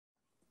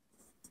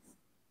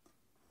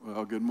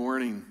Well, good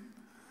morning.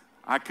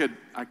 I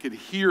could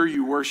hear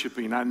you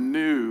worshiping. I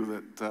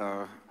knew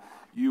that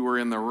you were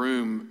in the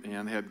room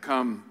and had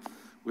come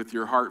with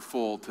your heart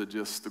full to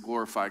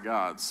glorify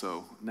God.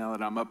 So now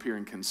that I'm up here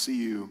and can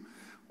see you,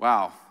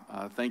 wow,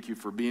 thank you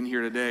for being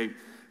here today.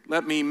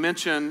 Let me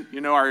mention,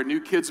 our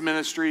new kids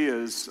ministry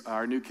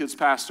our new kids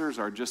pastors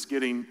are just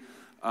getting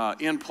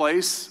in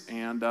place,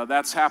 and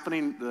that's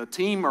happening. The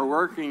team are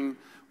working.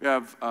 We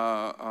have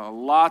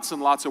lots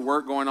and lots of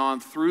work going on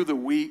through the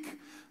week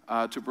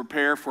to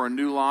prepare for a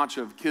new launch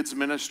of kids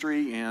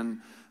ministry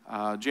in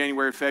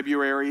January,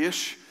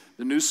 February-ish,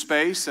 the new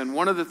space. And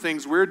one of the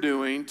things we're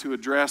doing to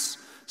address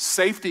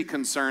safety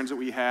concerns that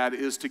we had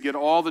is to get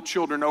all the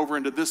children over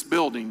into this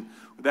building.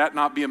 Would that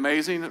not be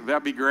amazing? Would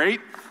that be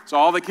great? So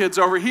all the kids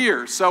over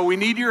here. So we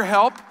need your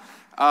help.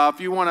 If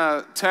you want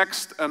to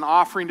text an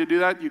offering to do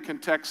that, you can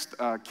text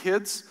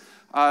kids.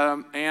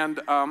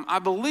 I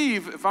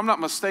believe, if I'm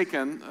not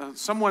mistaken,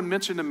 someone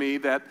mentioned to me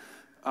that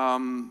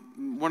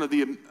one of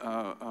the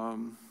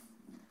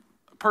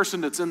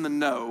person that's in the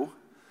know,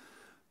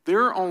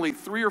 there are only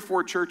 3 or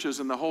 4 churches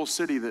in the whole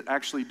city that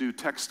actually do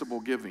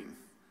textable giving.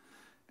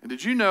 And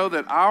did you know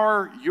that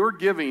your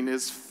giving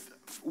is,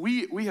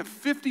 we have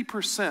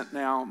 50%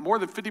 now, more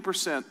than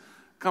 50%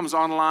 comes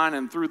online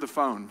and through the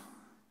phone.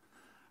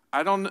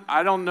 I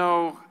don't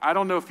know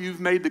if you've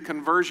made the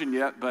conversion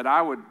yet, but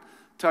I would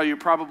tell you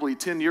probably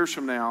 10 years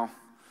from now,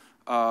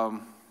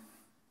 there'll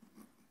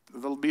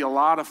be a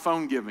lot of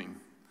phone giving.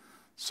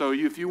 So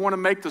if you want to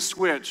make the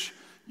switch,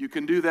 you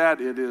can do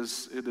that. It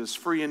is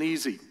free and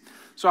easy.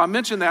 So I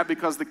mentioned that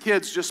because the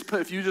kids,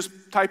 if you just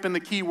type in the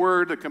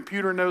keyword, the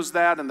computer knows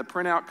that, and the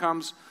printout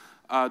comes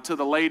to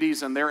the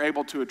ladies, and they're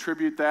able to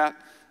attribute that.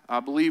 I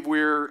believe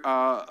we're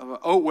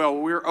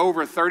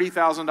over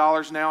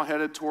 $30,000 now,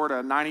 headed toward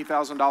a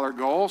 $90,000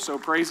 goal. So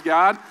praise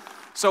God.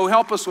 So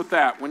help us with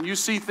that. When you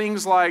see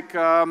things like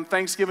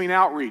Thanksgiving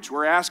outreach,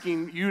 we're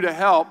asking you to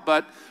help,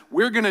 but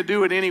we're going to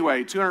do it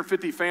anyway.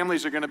 250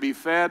 families are going to be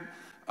fed.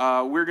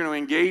 We're going to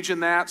engage in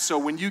that. So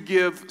when you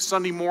give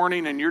Sunday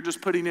morning and you're just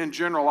putting in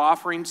general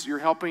offerings, you're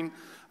helping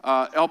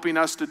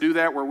us to do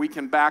that, where we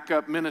can back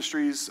up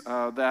ministries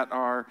that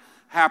are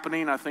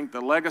happening. I think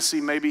the Legacy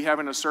may be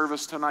having a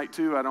service tonight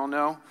too. I don't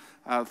know.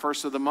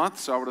 First of the month,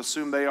 so I would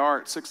assume they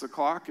are at 6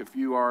 o'clock. If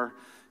you are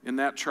in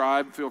that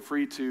tribe, feel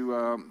free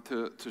to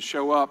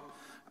show up.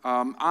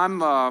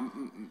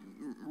 I'm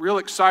real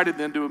excited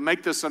then to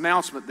make this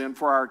announcement then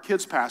for our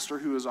kids pastor,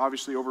 who is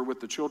obviously over with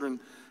the children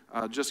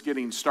just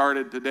getting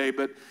started today.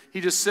 But he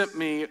just sent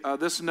me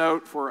this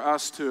note for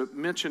us to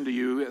mention to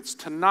you. It's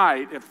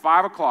tonight at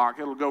 5 o'clock.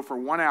 It'll go for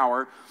 1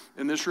 hour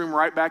in this room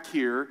right back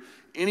here.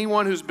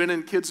 Anyone who's been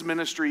in kids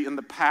ministry in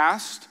the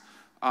past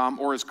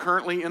or is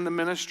currently in the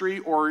ministry,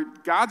 or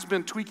God's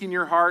been tweaking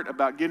your heart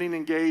about getting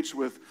engaged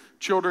with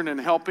children and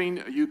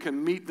helping, you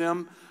can meet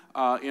them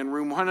in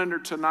room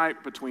 100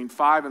 tonight between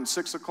 5 and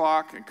 6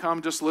 o'clock. And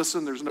come, just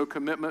listen. There's no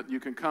commitment. You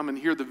can come and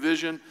hear the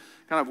vision,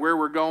 kind of where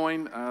we're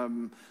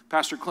going.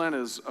 Pastor Clint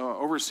is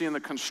overseeing the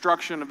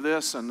construction of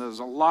this, and there's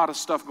a lot of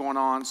stuff going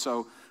on.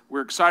 So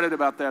we're excited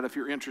about that. If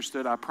you're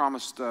interested, I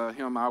promised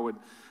him I would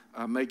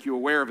make you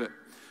aware of it.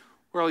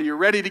 Well, you're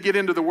ready to get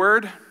into the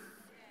Word?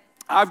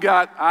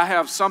 I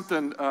have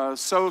something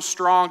so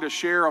strong to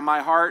share on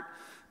my heart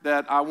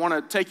that I want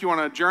to take you on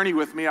a journey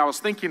with me. I was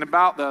thinking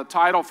about the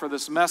title for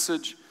this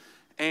message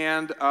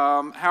and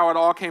how it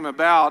all came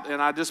about,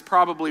 and I just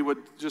probably would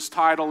just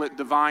title it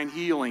Divine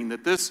Healing.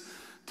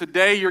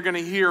 Today you're going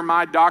to hear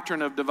my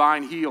doctrine of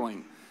divine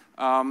healing,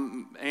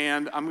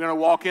 and I'm going to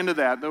walk into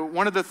that.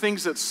 One of the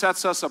things that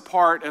sets us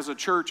apart as a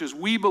church is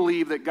we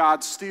believe that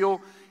God still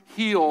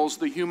heals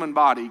the human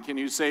body. Can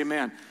you say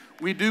amen?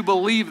 We do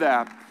believe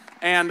that.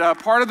 And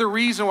part of the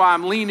reason why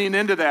I'm leaning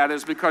into that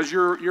is because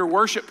your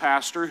worship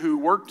pastor, who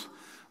worked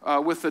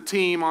with the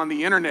team on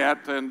the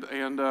internet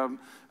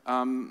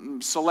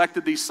and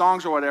selected these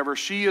songs or whatever,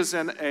 she is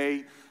in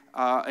a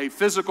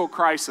physical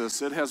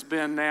crisis. It has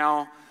been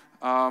now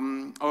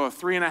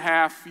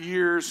 3.5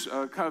 years,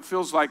 kind of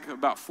feels like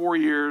about 4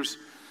 years,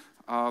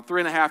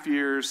 3.5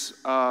 years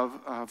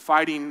of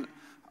fighting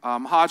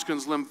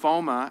Hodgkin's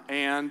lymphoma,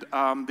 and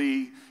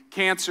the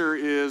cancer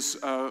is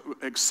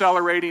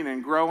accelerating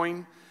and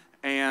growing.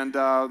 And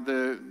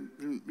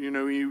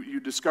you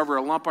discover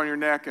a lump on your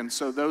neck, and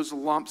so those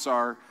lumps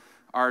are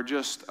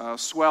just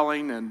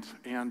swelling,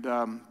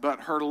 but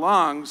her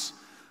lungs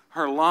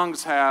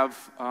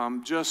have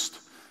just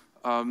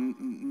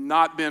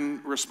not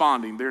been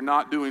responding. They're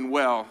not doing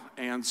well,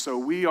 and so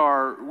we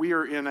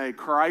are in a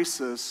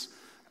crisis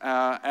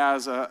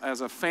as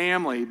a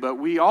family. But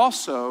we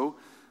also,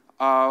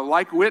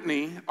 like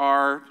Whitney,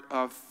 are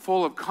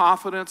full of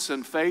confidence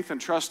and faith and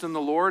trust in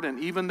the Lord. And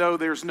even though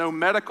there's no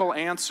medical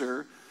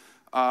answer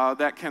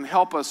that can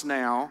help us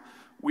now,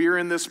 we're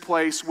in this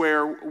place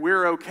where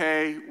we're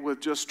okay with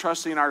just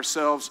trusting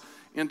ourselves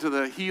into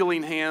the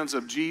healing hands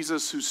of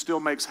Jesus, who still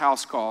makes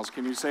house calls.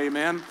 Can you say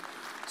amen?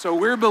 So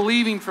we're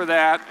believing for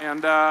that,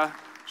 and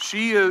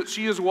she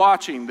is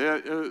watching.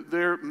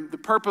 The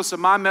purpose of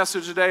my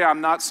message today,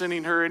 I'm not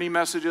sending her any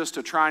messages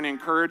to try and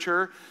encourage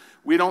her.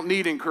 we don't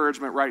need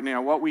encouragement right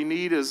now. What we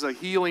need is a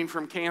healing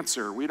from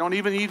cancer. We don't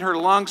even need her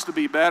lungs to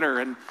be better.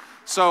 And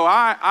so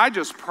I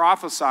just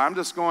prophesy.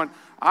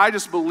 I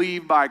just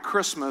believe by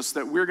Christmas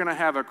that we're going to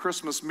have a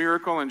Christmas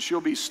miracle, and she'll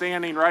be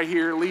standing right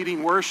here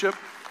leading worship.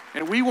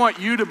 And we want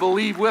you to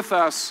believe with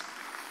us.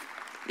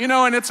 You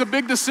know, and it's a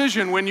big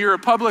decision when you're a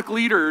public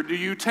leader. Do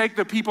you take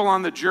the people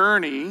on the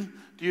journey?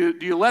 Do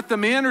you let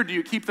them in, or do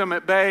you keep them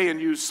at bay and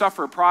you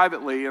suffer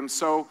privately? And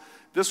so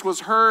this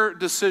was her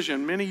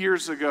decision many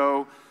years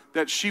ago,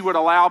 that she would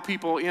allow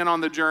people in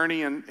on the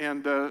journey,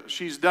 and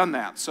she's done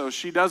that. So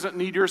she doesn't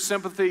need your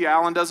sympathy.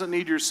 Alan doesn't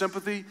need your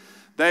sympathy.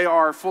 They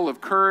are full of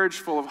courage,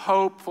 full of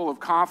hope, full of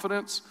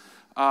confidence.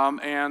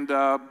 But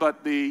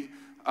the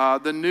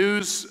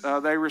news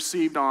they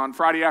received on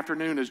Friday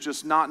afternoon is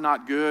just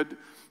not good.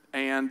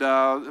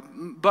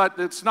 But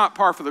it's not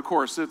par for the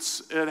course.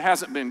 It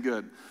hasn't been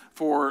good.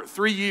 For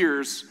 3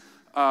 years,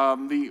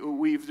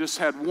 we've just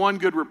had one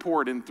good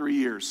report in 3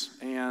 years.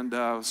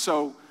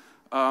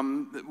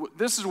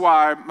 This is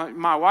why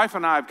my wife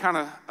and I have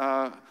kind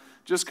of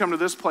just come to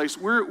this place.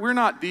 We're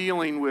not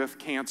dealing with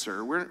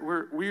cancer.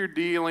 We're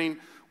dealing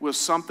with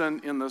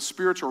something in the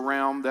spiritual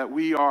realm that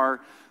we are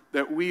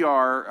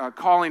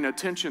calling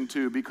attention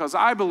to, because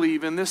I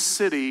believe in this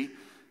city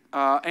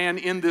and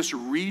in this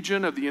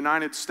region of the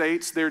United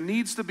States, there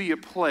needs to be a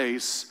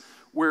place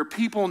where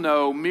people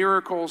know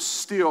miracles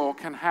still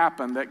can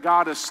happen, that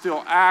God is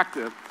still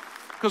active.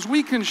 Because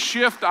we can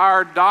shift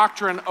our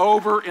doctrine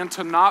over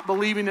into not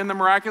believing in the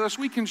miraculous.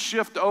 We can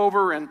shift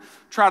over and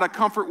try to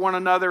comfort one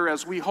another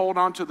as we hold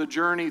on to the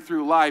journey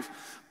through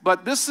life.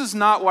 But this is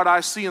not what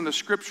I see in the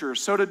Scriptures.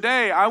 So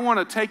today I want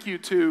to take you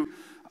to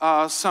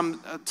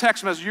some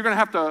text message. You're going to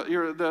have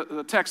to,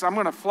 the text, I'm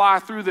going to fly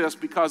through this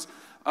because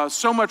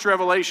so much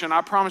revelation.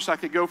 I promised I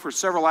could go for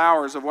several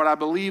hours of what I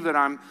believe that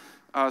I'm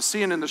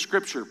seeing in the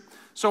Scripture.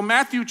 So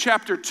Matthew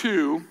chapter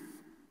 2,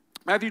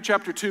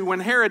 when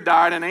Herod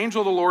died, an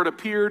angel of the Lord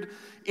appeared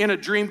in a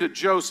dream to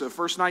Joseph,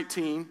 verse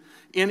 19,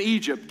 in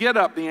Egypt. Get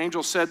up, the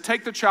angel said,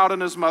 take the child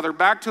and his mother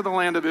back to the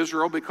land of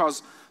Israel,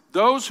 because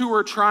those who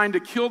were trying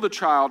to kill the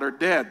child are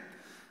dead.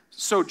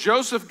 So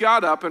Joseph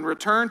got up and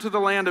returned to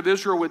the land of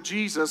Israel with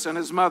Jesus and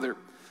his mother.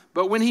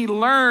 But when he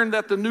learned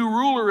that the new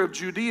ruler of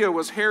Judea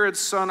was Herod's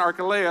son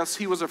Archelaus,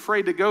 he was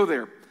afraid to go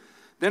there.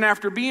 Then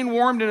after being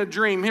warned in a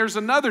dream, here's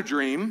another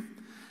dream,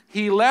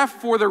 he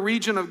left for the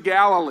region of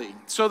Galilee.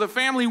 So the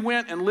family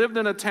went and lived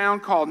in a town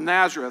called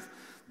Nazareth.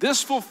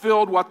 This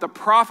fulfilled what the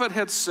prophet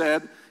had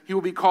said, he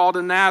will be called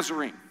a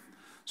Nazarene.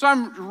 So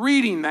I'm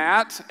reading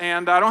that,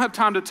 and I don't have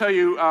time to tell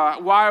you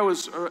why I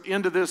was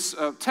into this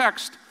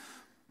text,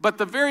 but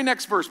the very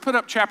next verse, put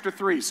up chapter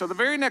 3. So the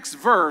very next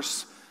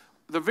verse,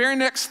 the very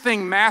next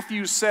thing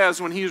Matthew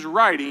says when he's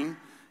writing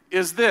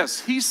is this.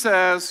 He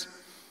says,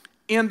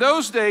 in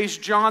those days,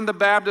 John the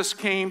Baptist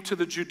came to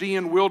the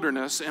Judean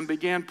wilderness and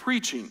began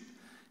preaching.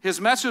 His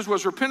message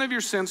was, repent of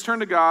your sins, turn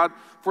to God,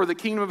 for the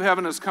kingdom of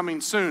heaven is coming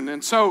soon.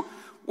 And so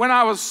when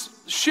I was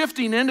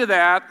shifting into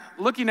that,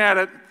 looking at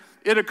it,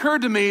 it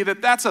occurred to me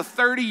that that's a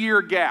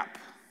 30-year gap.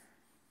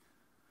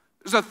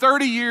 There's a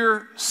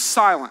 30-year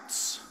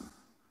silence.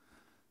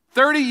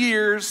 30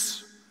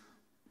 years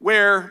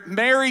where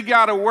Mary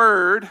got a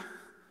word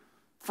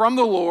from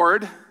the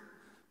Lord.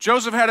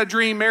 Joseph had a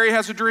dream, Mary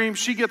has a dream,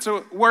 she gets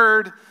a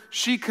word,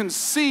 she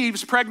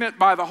conceives, pregnant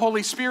by the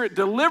Holy Spirit,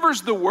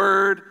 delivers the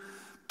word,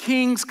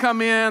 kings come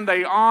in,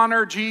 they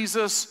honor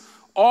Jesus,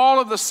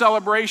 all of the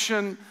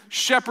celebration,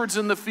 shepherds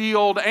in the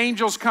field,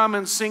 angels come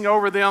and sing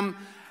over them,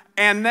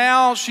 and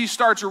now she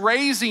starts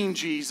raising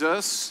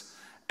Jesus,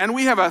 and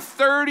we have a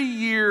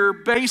 30-year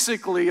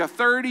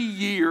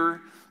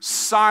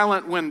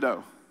silent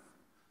window.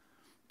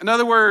 In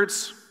other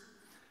words,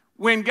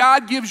 when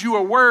God gives you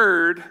a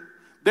word,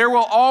 there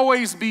will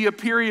always be a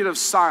period of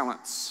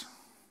silence.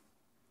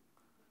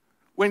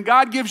 When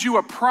God gives you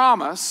a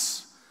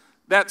promise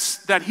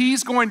that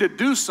he's going to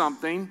do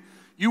something,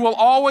 you will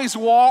always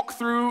walk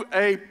through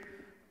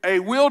a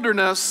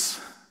wilderness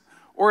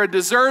or a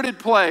deserted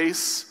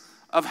place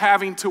of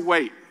having to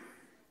wait.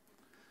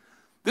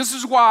 This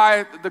is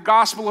why the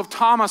Gospel of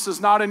Thomas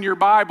is not in your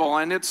Bible,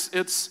 and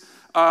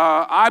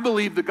I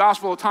believe the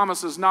Gospel of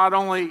Thomas is not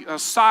only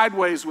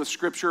sideways with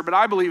Scripture, but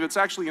I believe it's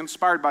actually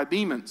inspired by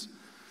demons.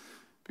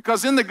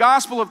 Because in the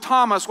Gospel of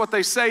Thomas, what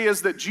they say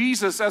is that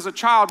Jesus, as a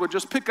child, would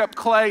just pick up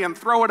clay and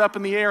throw it up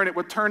in the air and it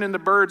would turn into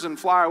birds and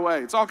fly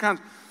away. It's all kinds.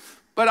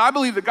 But I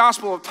believe the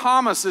Gospel of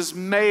Thomas is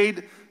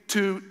made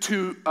to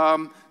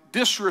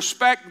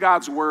disrespect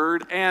God's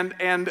word, and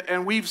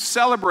we've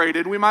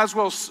celebrated. We might as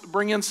well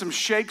bring in some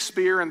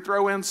Shakespeare and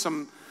throw in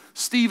some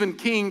Stephen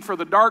King for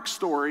the dark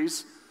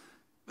stories.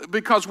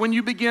 Because when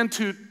you begin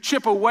to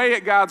chip away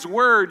at God's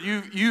word,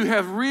 you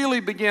have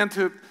really begun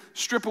to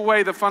strip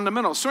away the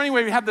fundamentals. So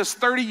anyway, we have this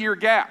 30-year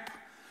gap.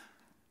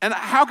 And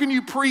how can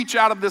you preach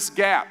out of this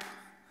gap?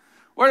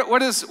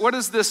 What is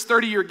this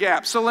 30-year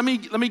gap? So let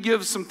me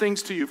give some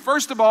things to you.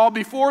 First of all,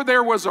 before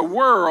there was a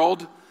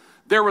world,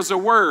 there was a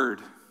word.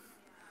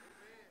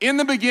 In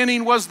the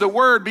beginning was the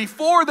Word.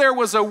 Before there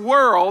was a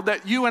world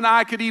that you and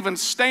I could even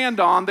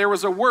stand on, there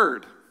was a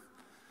Word.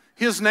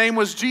 His name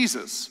was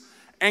Jesus.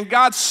 And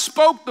God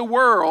spoke the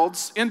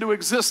worlds into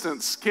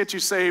existence. Can't you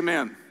say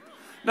amen?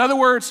 In other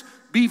words,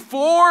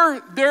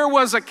 before there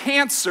was a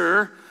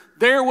cancer,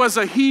 there was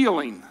a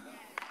healing.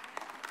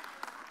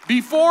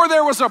 Before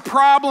there was a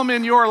problem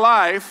in your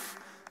life,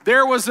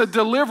 there was a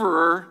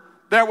deliverer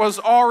that was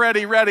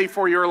already ready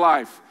for your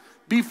life.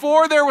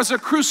 Before there was a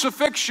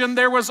crucifixion,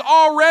 there was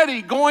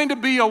already going to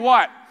be a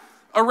what?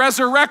 A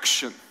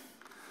resurrection.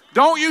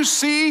 Don't you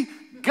see?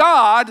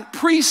 God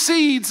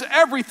precedes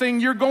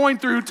everything you're going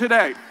through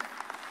today.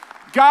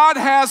 God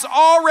has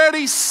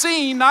already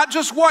seen not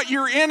just what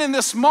you're in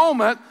this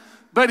moment,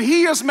 but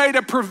He has made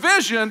a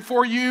provision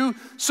for you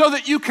so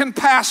that you can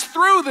pass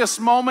through this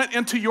moment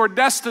into your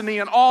destiny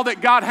and all that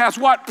God has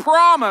what?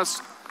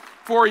 Promised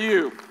for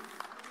you.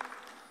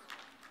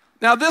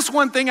 Now, this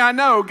one thing I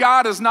know,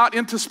 God is not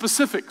into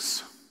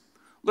specifics.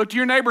 Look to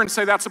your neighbor and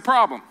say, that's a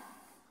problem.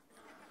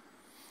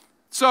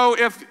 So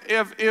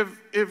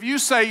if you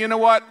say, you know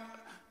what,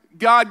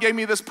 God gave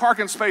me this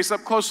parking space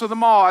up close to the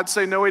mall, I'd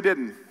say, no, He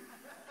didn't.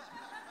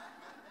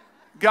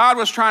 God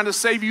was trying to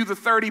save you the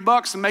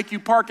 $30 and make you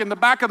park in the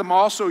back of the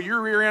mall so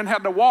your rear end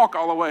had to walk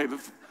all the way.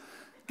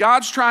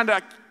 God's trying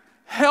to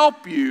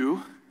help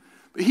you,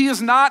 but He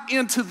is not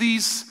into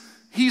these,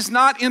 He's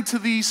not into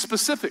these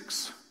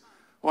specifics.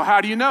 Well,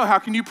 how do you know? How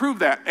can you prove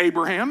that?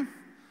 Abraham,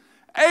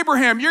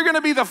 you're going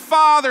to be the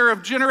father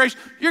of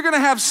generations. You're going to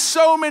have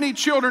so many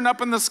children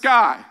up in the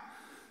sky,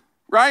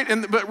 right?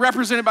 But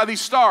represented by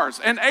these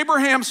stars. And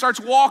Abraham starts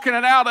walking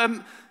it out,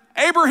 and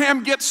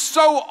Abraham gets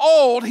so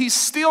old, he's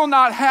still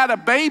not had a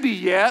baby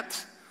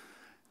yet.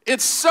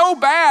 It's so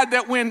bad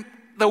that when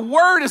the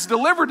word is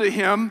delivered to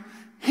him,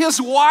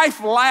 his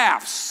wife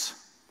laughs.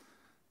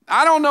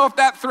 I don't know if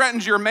that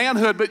threatens your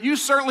manhood, but you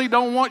certainly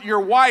don't want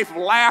your wife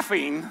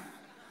laughing.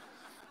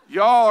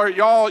 You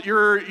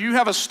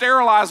have a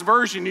sterilized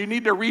version. You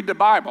need to read the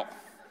Bible.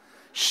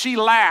 She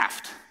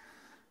laughed.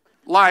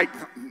 Like,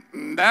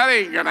 that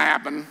ain't gonna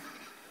happen.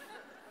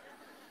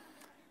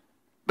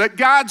 But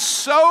God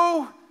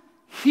so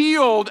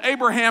healed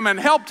Abraham and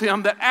helped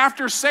him that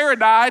after Sarah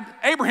died,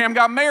 Abraham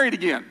got married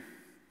again.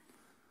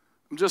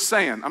 I'm just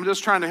saying. I'm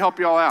just trying to help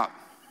y'all out.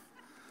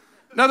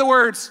 In other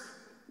words,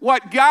 when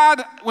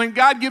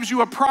God gives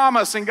you a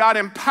promise and God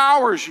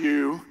empowers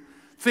you,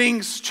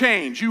 things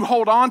change. You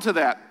hold on to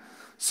that.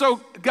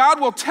 So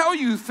God will tell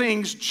you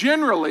things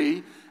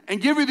generally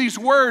and give you these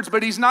words,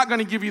 but He's not going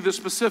to give you the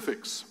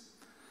specifics.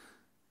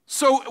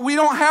 So we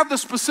don't have the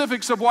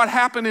specifics of what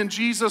happened in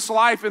Jesus'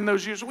 life in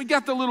those years. We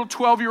got the little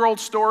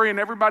 12-year-old story and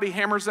everybody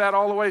hammers that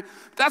all the way.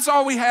 That's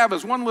all we have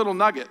is one little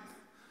nugget.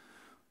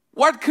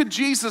 What could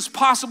Jesus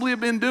possibly have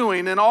been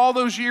doing in all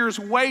those years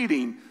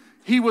waiting?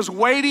 He was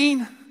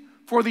waiting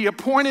for the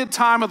appointed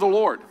time of the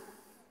Lord,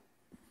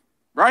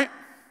 right?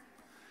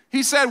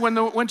 He said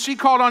when she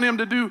called on Him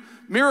to do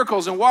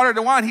miracles and water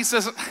to wine, He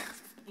says,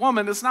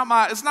 woman, it's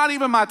not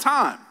even my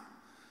time.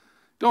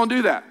 Don't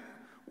do that.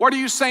 What are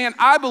you saying?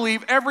 I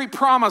believe every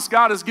promise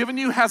God has given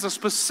you has a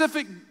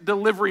specific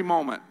delivery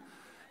moment,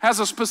 has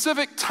a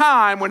specific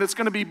time when it's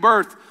going to be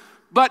birthed,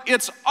 but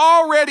it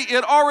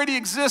already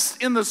exists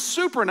in the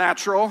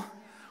supernatural,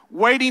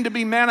 waiting to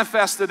be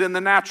manifested in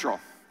the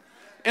natural.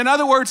 In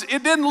other words,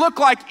 it didn't look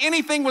like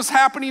anything was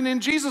happening in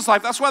Jesus'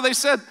 life. That's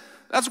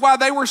why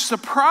they were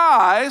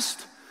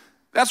surprised.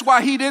 That's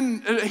why he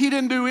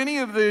didn't do any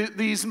of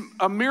these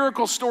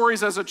miracle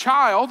stories as a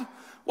child.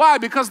 Why?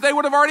 Because they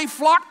would have already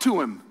flocked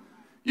to Him.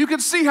 You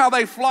can see how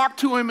they flocked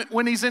to Him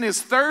when He's in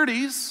His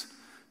 30s.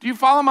 Do you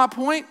follow my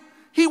point?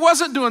 He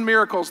wasn't doing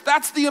miracles.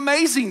 That's the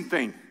amazing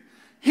thing.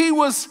 He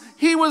was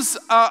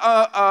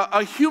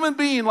a human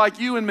being like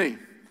you and me.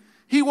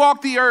 He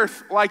walked the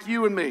earth like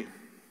you and me.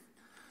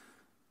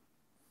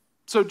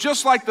 So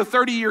just like the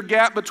 30-year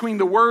gap between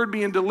the word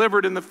being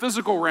delivered in the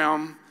physical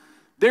realm,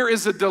 there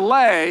is a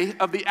delay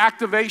of the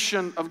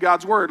activation of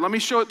God's word. Let me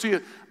show it to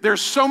you.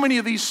 There's so many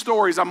of these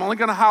stories. I'm only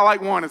going to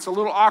highlight one. It's a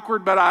little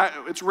awkward, but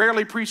it's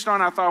rarely preached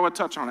on. I thought I would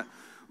touch on it.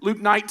 Luke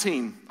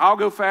 19. I'll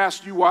go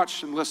fast. You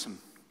watch and listen.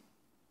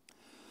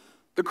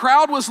 The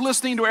crowd was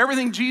listening to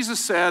everything Jesus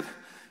said,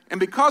 and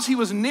because He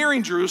was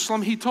nearing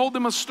Jerusalem, He told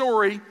them a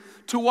story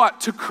to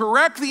what? To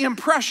correct the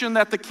impression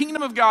that the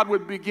kingdom of God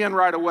would begin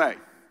right away.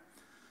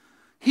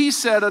 He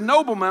said a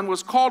nobleman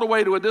was called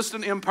away to a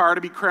distant empire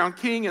to be crowned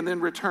king and then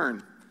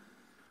return.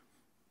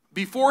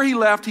 Before he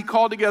left, he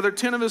called together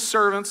 10 of his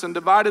servants and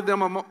divided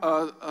among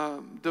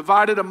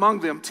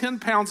them 10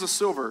 pounds of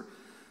silver,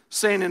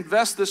 saying,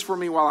 invest this for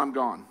me while I'm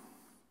gone.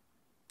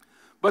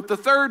 But the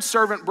third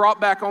servant brought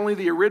back only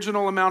the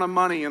original amount of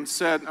money and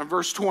said,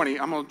 verse 20,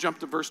 I'm going to jump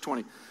to verse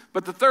 20.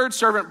 But the third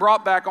servant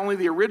brought back only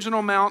the original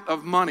amount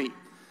of money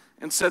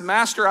and said,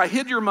 Master, I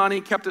hid your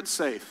money, kept it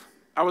safe.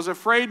 I was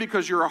afraid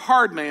because you're a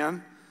hard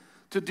man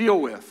to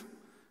deal with.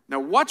 Now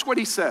watch what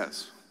he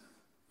says.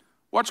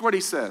 Watch what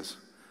he says.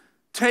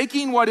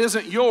 Taking what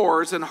isn't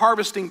yours and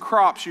harvesting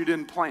crops you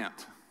didn't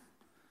plant.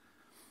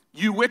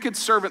 You wicked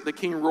servant, the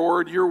king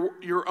roared,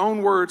 your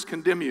own words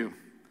condemn you.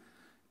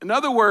 In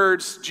other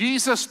words,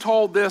 Jesus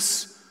told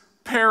this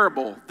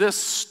parable, this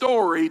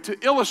story, to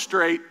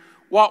illustrate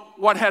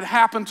what had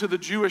happened to the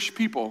Jewish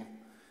people,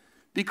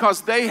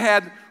 because they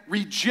had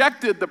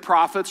rejected the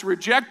prophets,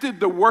 rejected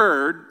the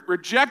word,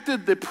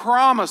 rejected the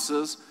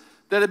promises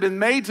that had been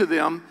made to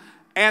them,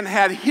 and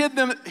had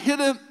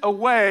hidden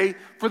away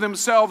for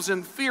themselves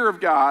in fear of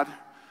God,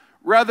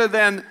 rather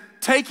than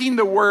taking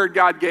the word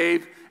God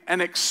gave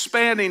and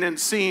expanding and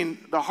seeing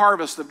the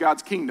harvest of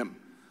God's kingdom.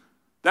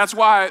 That's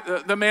why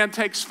the man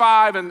takes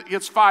 5 and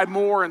gets 5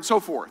 more and so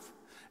forth.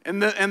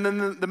 And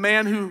then the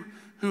man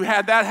who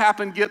had that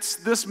happen gets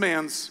this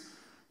man's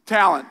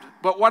talent.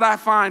 But what I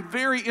find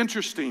very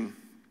interesting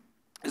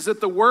is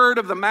that the word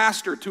of the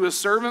master to his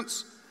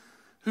servants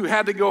who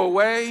had to go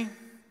away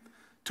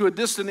to a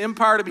distant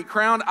empire to be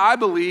crowned, I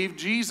believe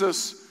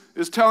Jesus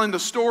is telling the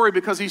story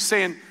because he's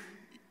saying,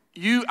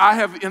 I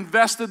have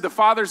invested, the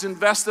Father's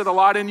invested a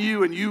lot in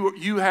you, and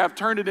you have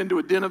turned it into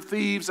a den of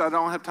thieves. I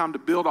don't have time to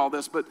build all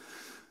this, but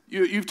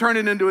you've turned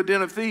it into a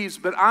den of thieves,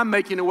 but I'm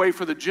making a way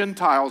for the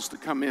Gentiles to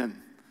come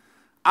in.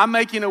 I'm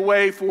making a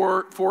way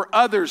for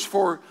others,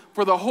 for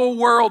the whole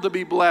world to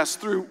be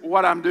blessed through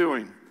what I'm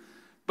doing.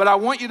 But I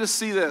want you to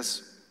see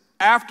this.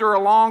 After a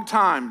long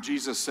time,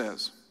 Jesus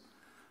says,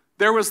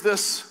 there was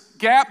this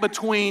gap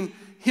between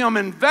him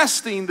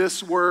investing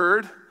this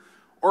word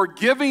or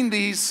giving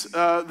these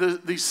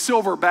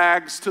silver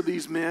bags to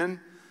these men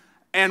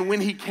and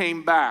when he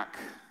came back.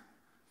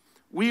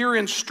 We are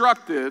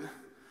instructed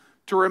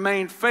to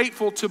remain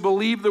faithful to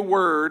believe the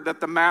word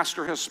that the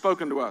master has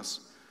spoken to us.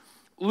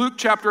 Luke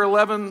chapter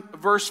 11,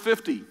 verse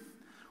 50.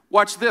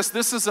 Watch this.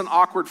 This is an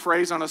awkward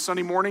phrase on a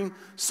Sunday morning.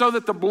 So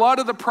that the blood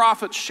of the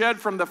prophets shed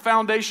from the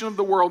foundation of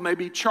the world may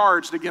be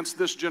charged against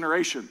this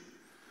generation.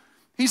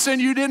 He's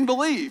saying you didn't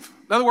believe.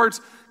 In other words,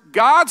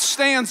 God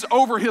stands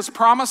over his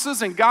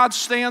promises and God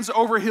stands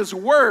over his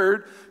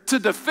word to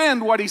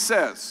defend what he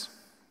says.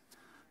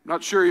 I'm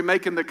not sure you're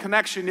making the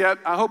connection yet.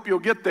 I hope you'll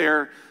get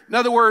there. In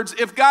other words,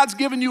 if God's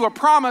given you a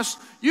promise,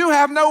 you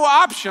have no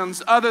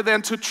options other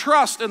than to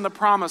trust in the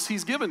promise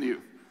he's given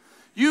you.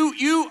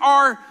 You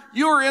are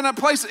in a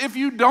place, if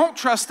you don't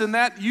trust in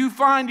that, you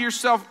find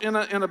yourself in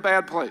a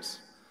bad place.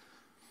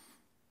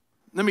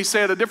 Let me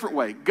say it a different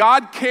way.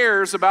 God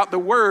cares about the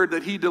word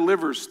that he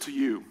delivers to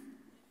you.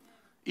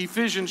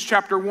 Ephesians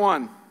chapter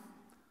 1.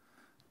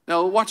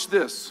 Now watch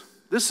this.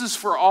 This is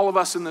for all of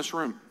us in this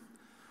room.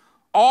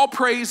 All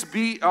praise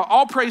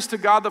to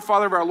God the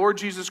Father of our Lord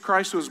Jesus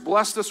Christ, who has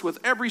blessed us with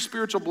every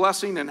spiritual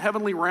blessing in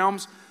heavenly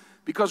realms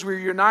because we are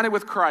united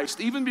with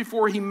Christ. Even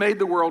before he made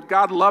the world,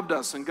 God loved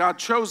us and God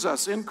chose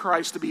us in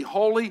Christ to be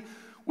holy,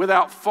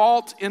 without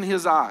fault in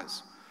his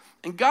eyes.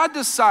 And God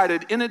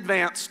decided in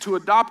advance to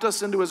adopt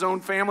us into his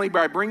own family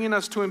by bringing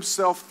us to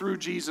himself through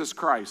Jesus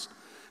Christ.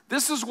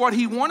 This is what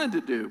he wanted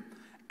to do,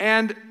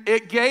 and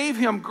it gave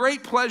him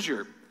great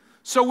pleasure.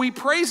 So we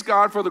praise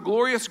God for the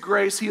glorious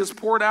grace he has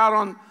poured out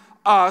on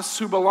us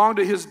who belong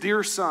to his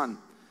dear Son.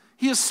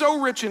 He is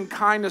so rich in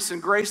kindness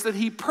and grace that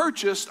he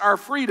purchased our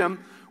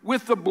freedom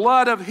with the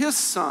blood of his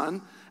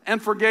Son and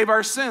forgave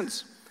our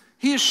sins.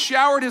 He has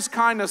showered his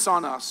kindness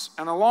on us,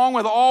 and along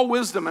with all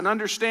wisdom and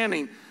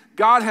understanding,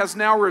 God has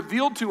now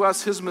revealed to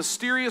us his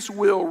mysterious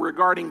will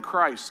regarding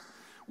Christ,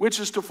 which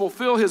is to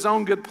fulfill his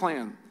own good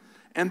plan.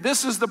 And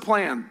this is the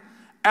plan.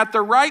 At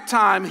the right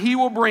time, he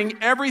will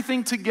bring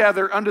everything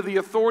together under the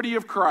authority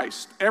of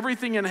Christ,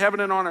 everything in heaven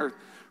and on earth.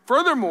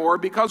 Furthermore,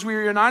 because we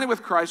are united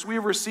with Christ, we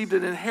have received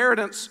an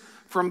inheritance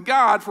from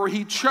God, for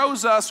he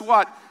chose us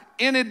what?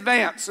 In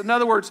advance. In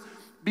other words,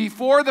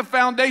 before the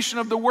foundation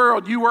of the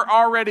world, you were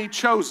already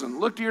chosen.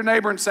 Look to your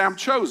neighbor and say, I'm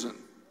chosen.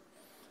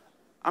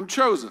 I'm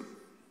chosen.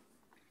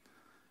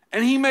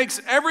 And he makes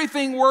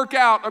everything work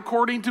out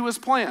according to his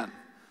plan.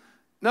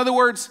 In other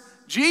words,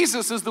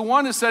 Jesus is the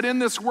one who said, in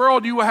this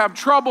world you will have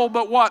trouble,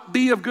 but what?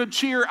 Be of good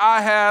cheer,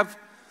 I have.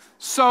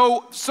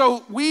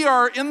 So we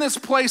are in this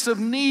place of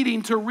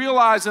needing to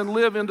realize and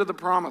live into the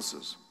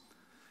promises.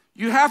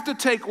 You have to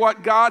take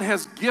what God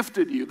has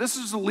gifted you. This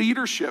is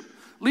leadership.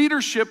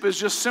 Leadership is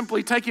just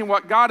simply taking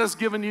what God has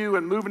given you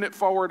and moving it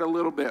forward a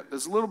little bit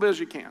as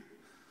you can.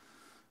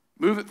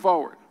 Move it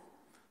forward.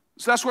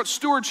 So that's what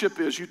stewardship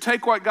is. You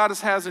take what God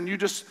has and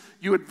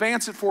you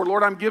advance it forward.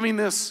 Lord, I'm giving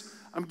this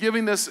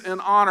in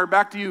honor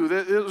back to you.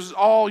 It was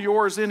all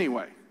yours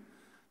anyway.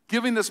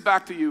 Giving this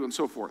back to you and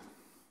so forth.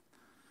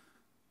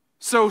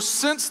 So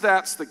since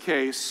that's the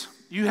case,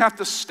 you have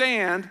to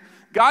stand.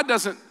 God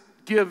doesn't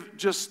give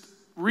just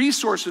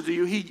resources to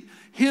you.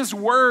 His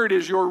word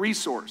is your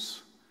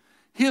resource.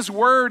 His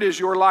word is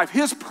your life.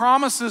 His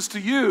promises to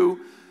you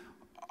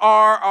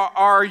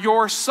are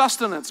your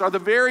sustenance, are the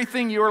very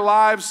thing your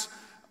lives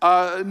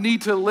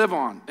need to live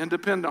on and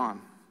depend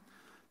on.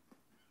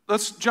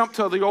 Let's jump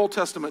to the Old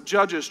Testament,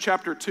 Judges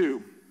chapter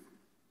 2,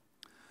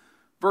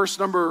 verse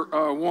number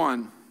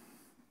 1.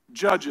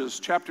 Judges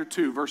chapter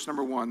 2, verse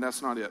number 1.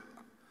 That's not it.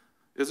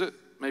 Is it?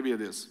 Maybe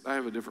it is. I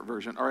have a different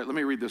version. All right, let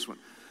me read this one.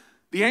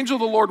 The angel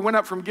of the Lord went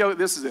up from Gilgal.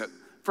 This is it.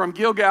 From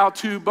Gilgal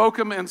to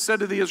Bochum and said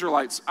to the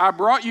Israelites, I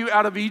brought you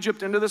out of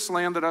Egypt into this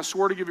land that I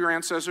swore to give your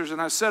ancestors, and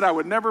I said I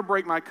would never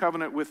break my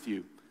covenant with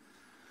you.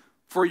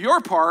 For your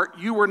part,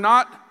 you were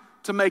not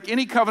to make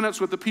any covenants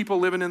with the people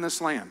living in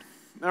this land.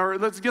 Now,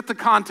 let's get the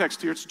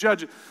context here. It's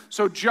Judges.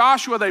 So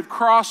Joshua, they've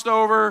crossed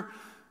over,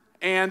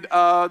 and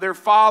they're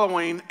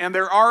following, and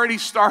they're already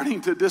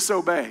starting to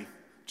disobey,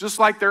 just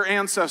like their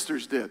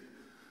ancestors did.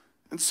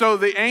 And so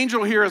the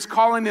angel here is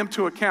calling them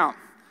to account.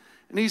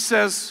 And he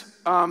says,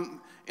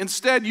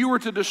 instead, you were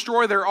to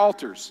destroy their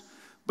altars,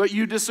 but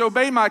you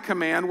disobeyed my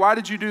command. Why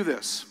did you do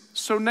this?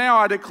 So now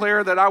I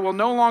declare that I will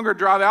no longer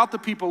drive out the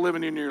people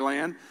living in your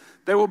land.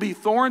 There will be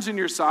thorns in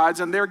your sides,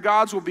 and their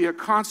gods will be a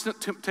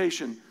constant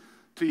temptation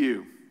to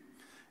you.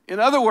 In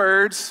other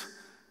words,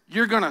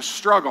 you're going to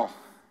struggle.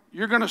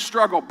 You're going to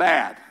struggle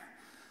bad.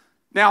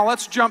 Now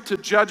let's jump to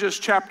Judges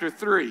chapter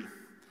 3.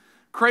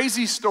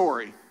 Crazy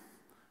story.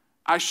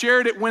 I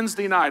shared it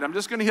Wednesday night. I'm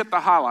just going to hit the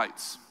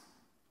highlights.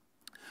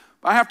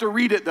 I have to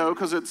read it, though,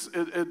 because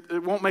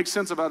it won't make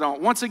sense if I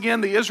don't. Once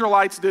again, the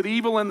Israelites did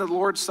evil in the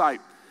Lord's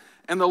sight.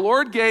 And the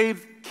Lord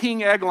gave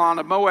King Eglon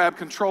of Moab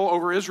control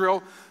over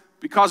Israel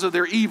because of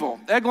their evil.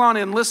 Eglon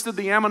enlisted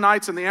the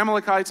Ammonites and the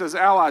Amalekites as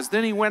allies.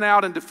 Then he went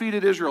out and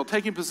defeated Israel,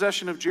 taking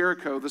possession of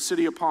Jericho, the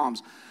city of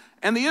palms.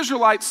 And the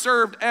Israelites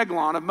served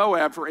Eglon of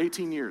Moab for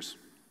 18 years.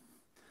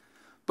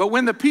 But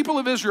when the people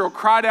of Israel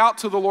cried out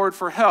to the Lord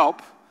for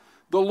help,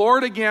 the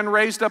Lord again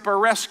raised up a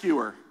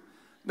rescuer.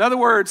 In other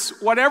words,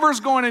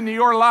 whatever's going into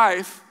your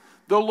life,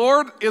 the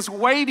Lord is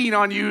waiting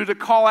on you to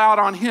call out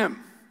on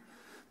him.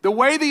 The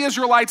way the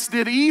Israelites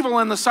did evil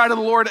in the sight of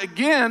the Lord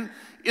again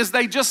is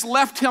they just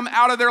left him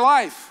out of their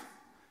life.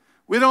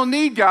 We don't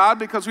need God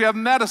because we have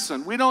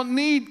medicine. We don't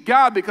need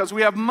God because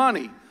we have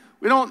money.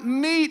 We don't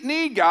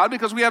need God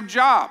because we have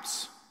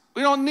jobs.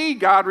 We don't need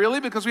God really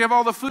because we have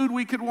all the food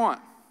we could want.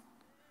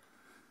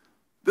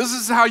 This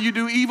is how you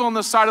do evil in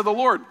the sight of the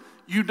Lord.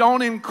 You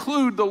don't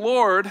include the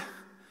Lord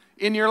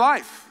in your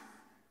life.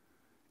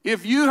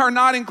 If you are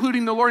not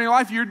including the Lord in your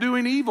life, you're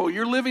doing evil.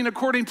 You're living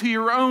according to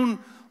your own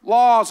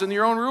laws and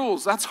your own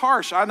rules. That's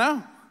harsh, I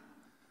know.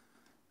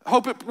 I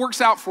hope it works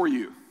out for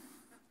you.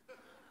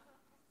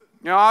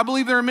 You know, I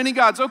believe there are many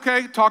gods.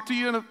 Okay, talk to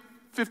you in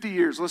 50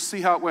 years. Let's see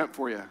how it went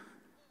for you.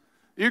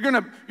 You're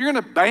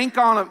gonna bank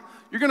on it.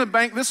 You're gonna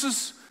bank. This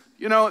is,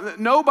 you know,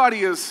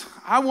 nobody is.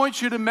 I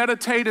want you to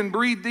meditate and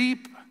breathe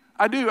deep.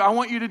 I do. I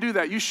want you to do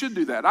that. You should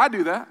do that. I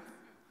do that.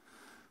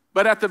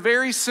 But at the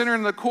very center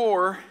and the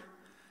core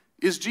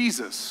is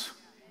Jesus.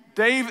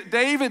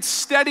 David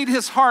steadied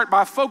his heart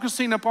by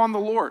focusing upon the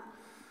Lord.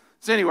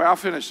 So anyway, I'll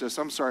finish this.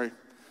 I'm sorry.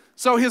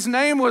 So his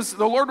name was,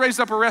 the Lord raised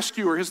up a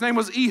rescuer. His name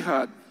was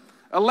Ehud,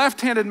 a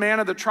left-handed man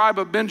of the tribe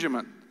of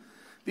Benjamin.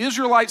 The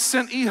Israelites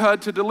sent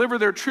Ehud to deliver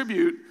their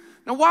tribute.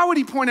 Now, why would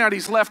he point out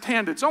he's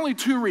left-handed? It's only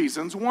two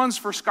reasons. One's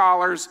for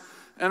scholars,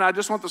 and I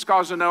just want the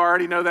scholars to know, I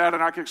already know that,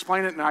 and I can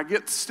explain it, and I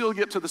still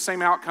get to the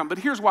same outcome. But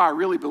here's why I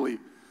really believe.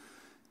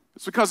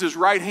 It's because his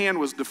right hand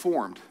was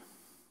deformed.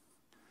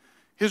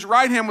 His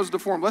right hand was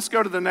deformed. Let's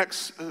go to the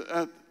next.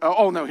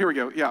 Here we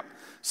go. Yeah.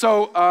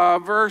 So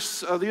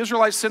the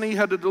Israelites sent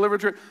Ehud to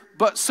deliver.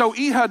 But so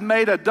Ehud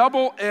made a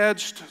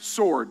double-edged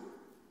sword,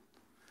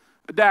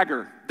 a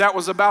dagger that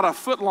was about a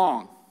foot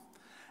long.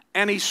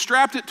 And he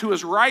strapped it to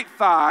his right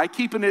thigh,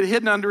 keeping it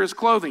hidden under his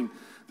clothing.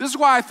 This is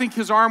why I think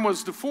his arm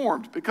was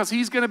deformed, because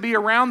he's going to be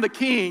around the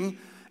king,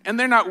 and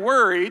they're not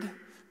worried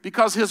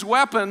because his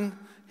weapon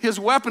is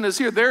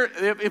here.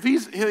 If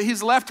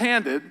he's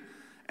left-handed,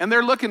 and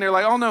they're looking, they're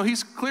like, oh no,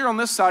 he's clear on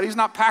this side. He's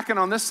not packing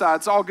on this side.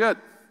 It's all good.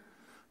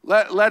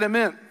 Let him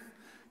in.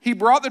 He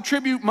brought the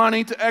tribute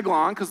money to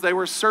Eglon because they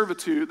were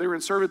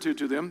in servitude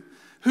to them,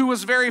 who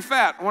was very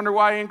fat. I wonder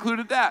why he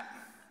included that.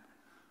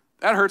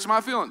 That hurts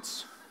my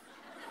feelings.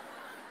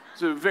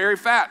 He's a very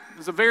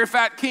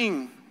fat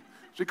king.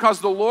 It's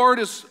because the Lord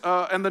is,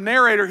 and the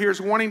narrator here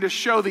is wanting to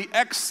show the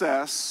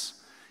excess.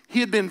 He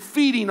had been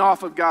feeding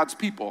off of God's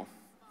people.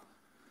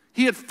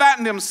 He had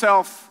fattened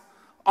himself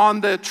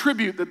on the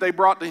tribute that they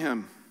brought to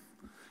him.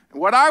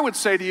 And what I would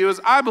say to you is,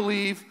 I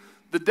believe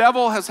the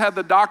devil has had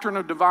the doctrine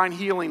of divine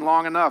healing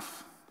long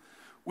enough.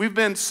 We've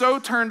been so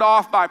turned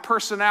off by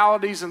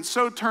personalities and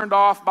so turned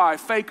off by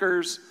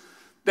fakers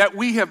that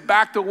we have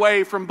backed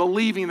away from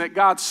believing that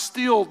God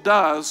still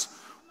does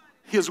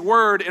his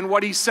word and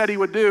what he said he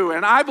would do.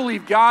 And I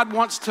believe God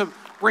wants to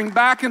bring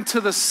back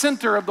into the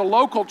center of the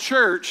local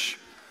church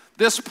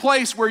this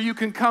place where you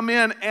can come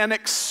in and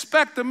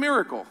expect a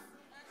miracle.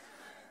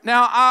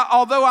 Now,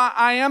 although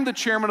I am the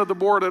chairman of the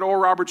board at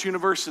Oral Roberts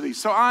University,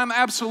 so I'm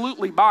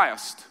absolutely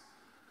biased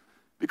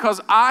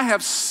because I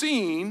have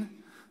seen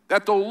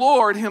that the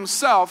Lord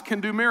himself can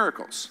do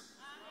miracles.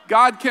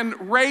 God can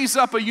raise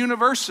up a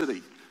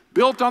university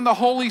built on the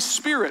Holy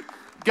Spirit.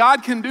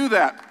 God can do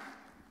that.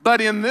 But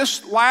in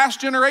this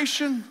last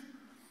generation,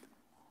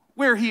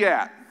 where he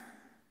at?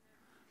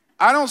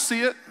 I don't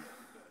see it.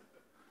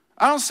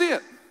 I don't see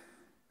it.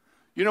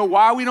 You know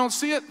why we don't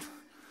see it?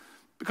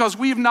 Because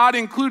we've not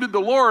included the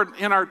Lord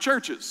in our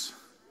churches.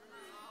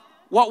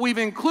 What we've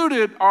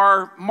included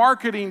are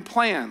marketing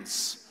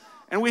plans.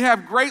 And we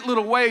have great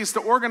little ways to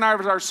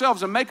organize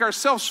ourselves and make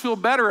ourselves feel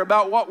better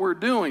about what we're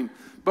doing.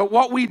 But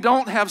what we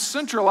don't have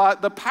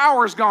centralized, the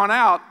power's gone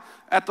out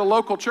at the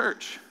local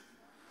church.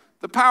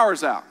 The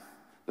power's out.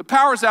 The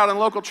power's out in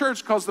local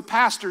church because the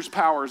pastor's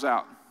power's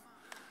out.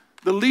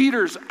 The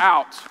leader's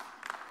out.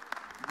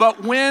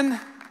 But when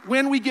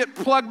we get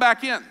plugged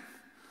back in.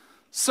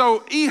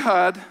 So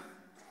Ehud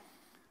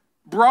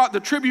brought the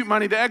tribute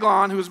money to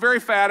Eglon, who was very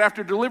fat.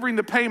 After delivering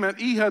the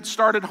payment, Ehud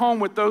started home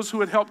with those who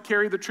had helped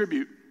carry the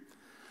tribute.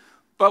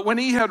 But when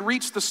Ehud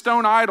reached the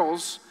stone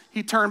idols,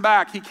 he turned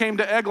back. He came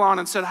to Eglon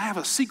and said, I have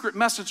a secret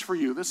message for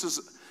you. This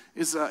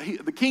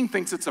the king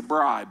thinks it's a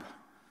bribe.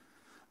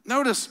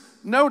 Notice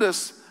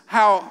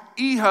how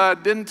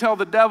Ehud didn't tell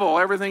the devil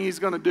everything he's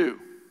going to do.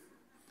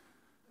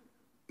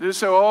 They just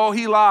say, oh,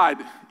 he lied.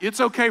 It's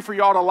okay for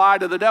y'all to lie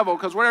to the devil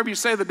because whatever you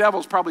say, the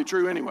devil's probably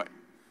true anyway.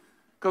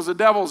 Because the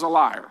devil's a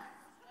liar.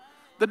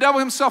 The devil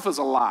himself is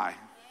a lie.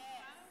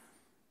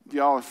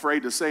 Y'all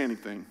afraid to say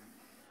anything.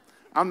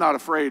 I'm not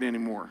afraid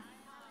anymore.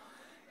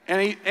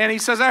 And he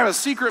says, I have a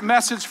secret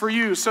message for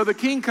you. So the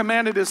king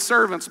commanded his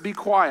servants, be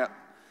quiet.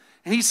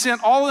 And he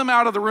sent all of them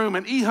out of the room.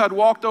 And Ehud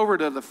walked over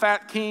to the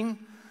fat king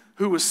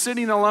who was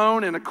sitting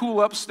alone in a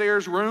cool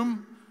upstairs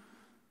room.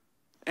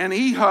 And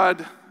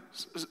Ehud,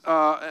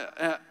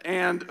 where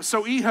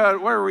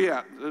are we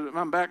at?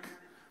 I'm back.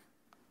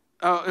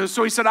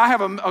 So he said,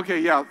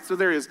 so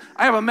there he is.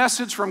 I have a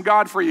message from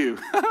God for you.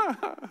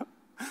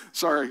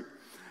 Sorry.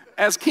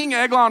 As King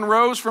Eglon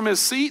rose from his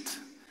seat,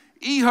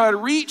 Ehud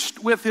reached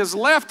with his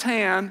left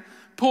hand,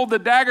 pulled the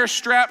dagger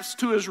straps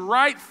to his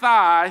right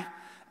thigh,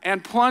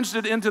 and plunged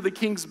it into the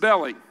king's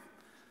belly.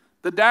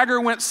 The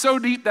dagger went so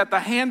deep that the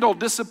handle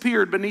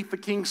disappeared beneath the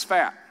king's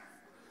fat.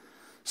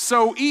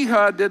 So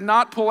Ehud did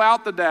not pull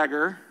out the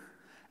dagger,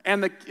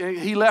 and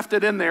he left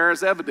it in there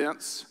as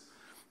evidence,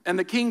 and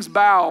the king's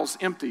bowels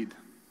emptied.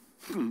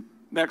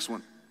 Next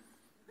one.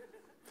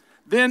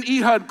 Then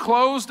Ehud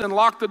closed and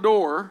locked the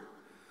door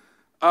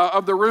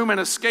of the room and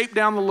escaped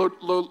down the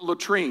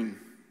latrine.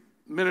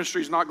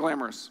 Ministry's not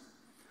glamorous.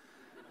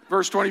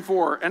 Verse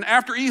 24, and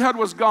after Ehud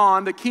was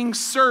gone, the king's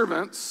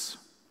servants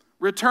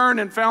returned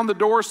and found the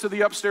doors to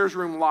the upstairs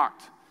room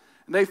locked.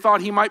 And they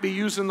thought he might be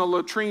using the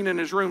latrine in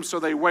his room, so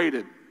they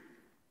waited.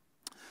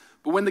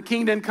 But when the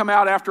king didn't come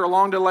out after a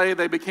long delay,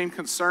 they became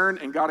concerned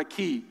and got a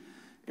key.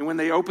 And when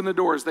they opened the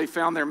doors, they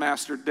found their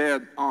master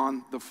dead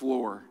on the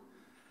floor.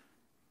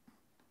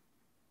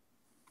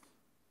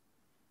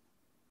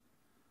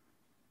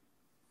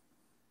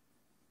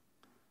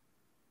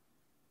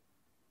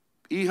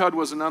 Ehud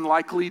was an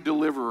unlikely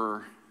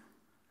deliverer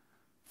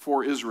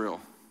for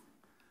Israel.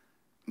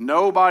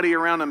 Nobody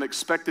around him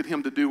expected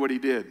him to do what he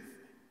did.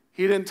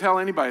 He didn't tell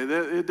anybody.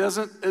 It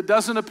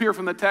doesn't appear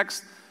from the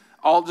text.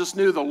 All just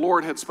knew the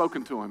Lord had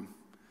spoken to him.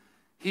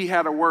 He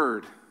had a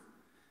word.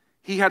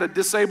 He had a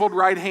disabled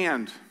right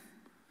hand.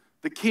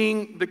 The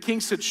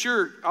king said,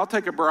 sure, I'll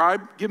take a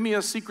bribe. Give me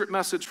a secret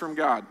message from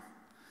God.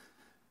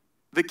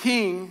 The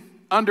king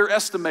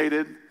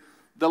underestimated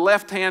the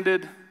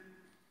left-handed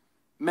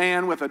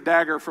man with a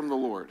dagger from the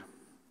Lord.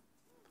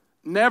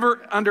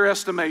 Never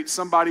underestimate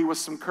somebody with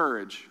some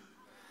courage.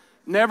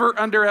 Never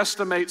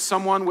underestimate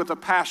someone with a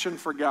passion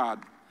for God.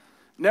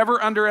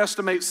 Never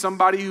underestimate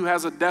somebody who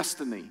has a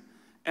destiny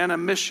and a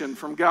mission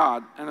from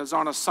God and is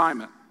on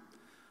assignment.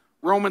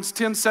 Romans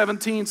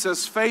 10:17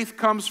 says, faith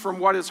comes from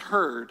what is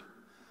heard.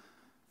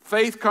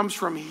 Faith comes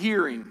from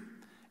hearing.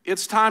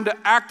 It's time to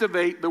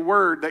activate the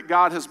word that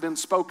God has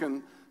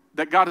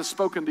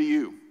spoken to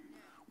you.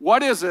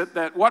 What is it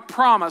what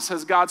promise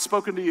has God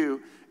spoken to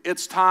you?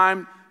 It's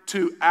time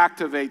to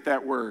activate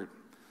that word.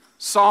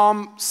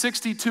 Psalm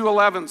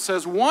 62:11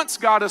 says, once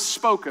God has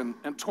spoken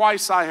and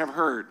twice I have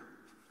heard.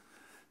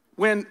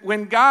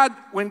 When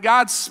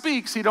God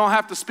speaks, he don't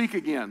have to speak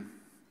again.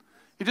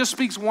 He just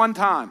speaks one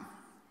time.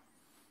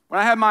 When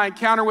I had my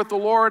encounter with the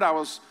Lord, I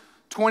was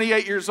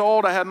 28 years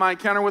old. I had my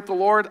encounter with the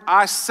Lord.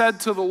 I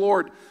said to the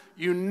Lord,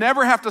 you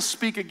never have to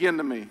speak again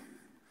to me.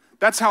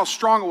 That's how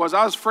strong it was.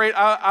 I was afraid.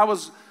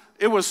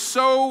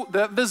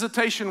 The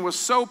visitation was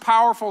so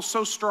powerful,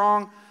 so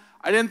strong.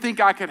 I didn't think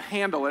I could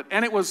handle it.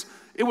 And it was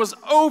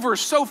over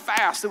so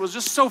fast. It was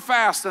just so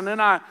fast. And then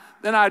I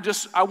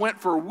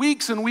went for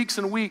weeks and weeks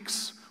and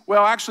weeks.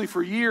 Well, actually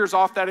for years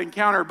off that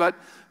encounter, but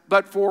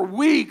for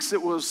weeks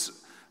it was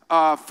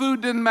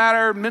food didn't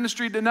matter,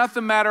 ministry did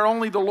nothing matter,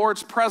 only the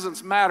Lord's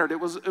presence mattered. It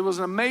was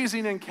an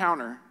amazing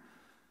encounter.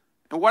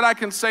 And what I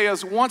can say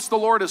is once the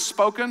Lord has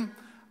spoken,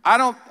 I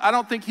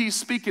don't think he's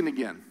speaking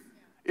again.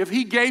 If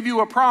he gave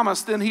you a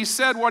promise, then he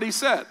said what he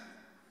said.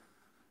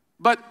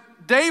 But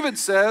David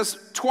says,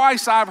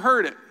 twice I've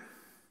heard it.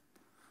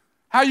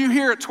 How you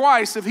hear it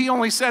twice if he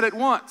only said it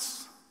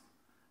once?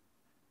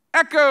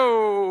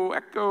 Echo,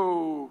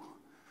 echo.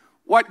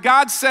 What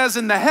God says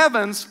in the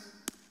heavens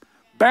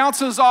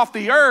bounces off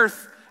the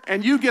earth,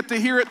 and you get to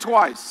hear it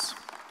twice.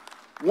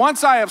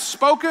 Once I have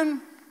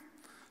spoken,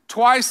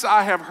 twice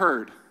I have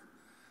heard.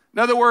 In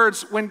other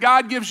words, when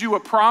God gives you a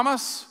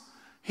promise,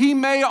 he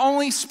may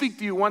only speak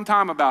to you one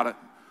time about it.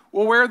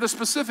 Well, where are the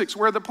specifics?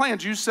 Where are the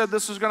plans? You said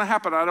this was going to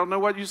happen. I don't know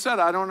what you said.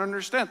 I don't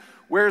understand.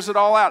 Where's it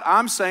all at?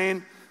 I'm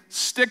saying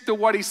stick to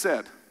what he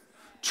said.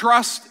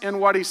 Trust in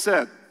what he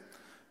said.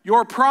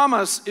 Your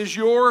promise is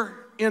your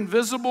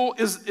invisible,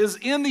 is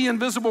in the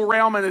invisible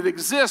realm, and it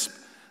exists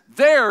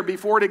there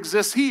before it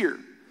exists here.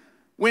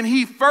 When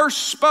he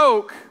first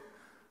spoke,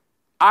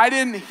 I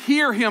didn't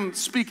hear him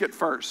speak at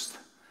first.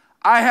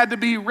 I had to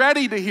be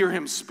ready to hear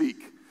him speak.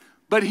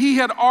 But he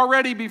had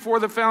already before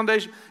the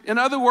foundation. In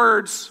other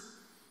words,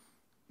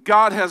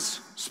 God has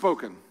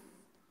spoken.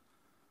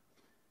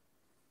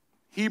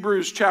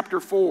 Hebrews chapter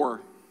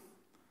 4,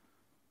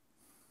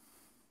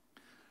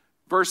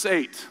 verse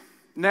 8.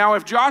 Now,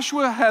 if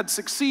Joshua had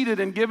succeeded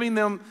in giving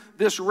them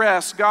this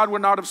rest, God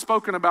would not have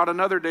spoken about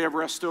another day of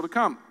rest still to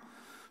come.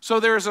 So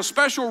there is a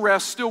special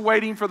rest still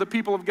waiting for the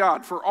people of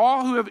God. For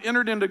all who have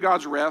entered into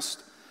God's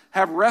rest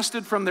have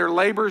rested from their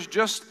labors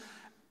just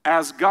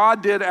as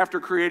God did after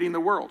creating the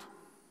world.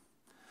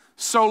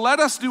 So let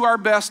us do our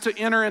best to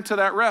enter into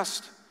that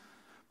rest.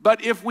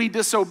 But if we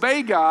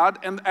disobey God,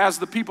 and as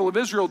the people of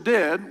Israel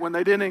did when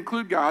they didn't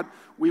include God,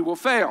 we will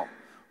fail.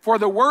 For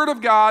the word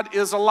of God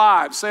is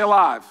alive, say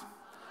alive,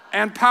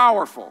 and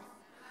powerful.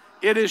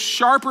 It is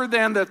sharper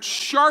than the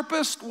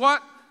sharpest,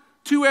 what?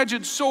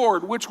 Two-edged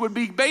sword, which would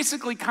be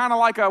basically kind of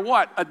like a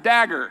what? A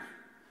dagger.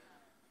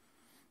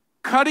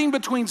 Cutting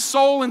between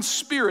soul and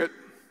spirit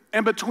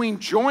and between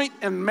joint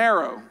and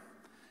marrow.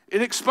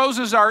 It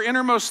exposes our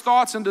innermost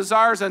thoughts and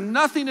desires, and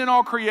nothing in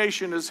all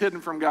creation is hidden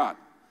from God.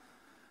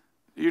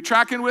 Are you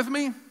tracking with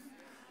me?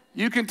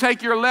 You can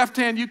take your left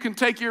hand, you can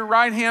take your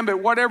right hand, but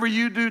whatever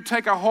you do,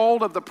 take a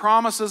hold of the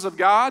promises of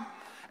God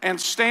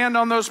and stand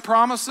on those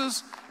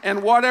promises,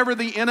 and whatever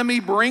the enemy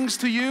brings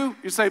to you,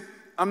 you say,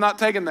 I'm not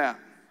taking that.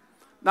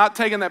 Not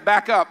taking that.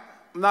 Back up.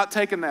 I'm not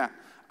taking that.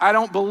 I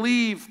don't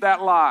believe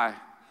that lie.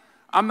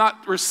 I'm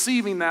not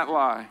receiving that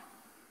lie.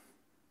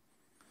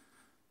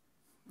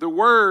 The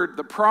word,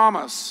 the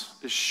promise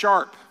is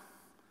sharp.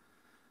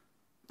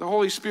 The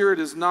Holy Spirit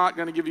is not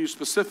going to give you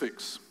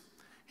specifics.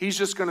 He's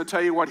just going to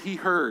tell you what he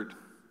heard.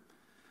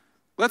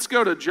 Let's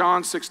go to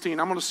John 16.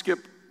 I'm going to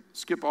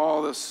skip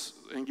all this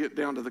and get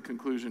down to the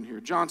conclusion here.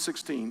 John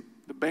 16.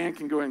 The band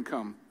can go ahead and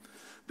come.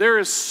 There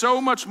is so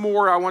much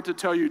more I want to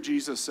tell you,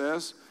 Jesus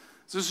says.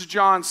 This is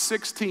John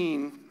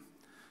 16,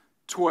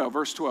 12,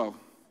 verse 12.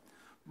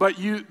 But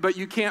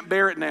you can't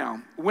bear it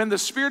now. When the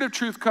Spirit of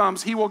truth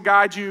comes, he will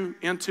guide you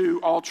into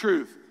all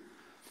truth.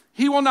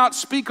 He will not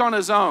speak on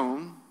his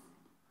own.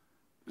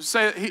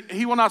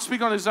 He will not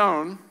speak on his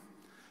own,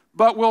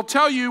 but will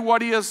tell you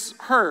what he has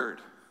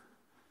heard.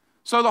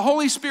 So the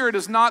Holy Spirit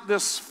is not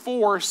this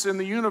force in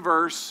the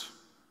universe.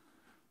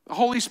 The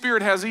Holy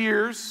Spirit has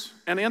ears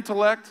and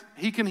intellect.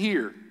 He can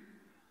hear.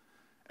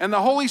 And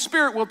the Holy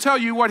Spirit will tell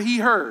you what he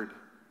heard.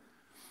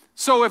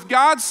 So if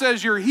God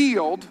says you're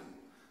healed,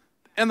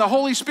 and the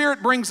Holy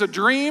Spirit brings a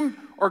dream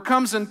or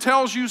comes and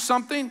tells you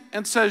something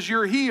and says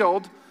you're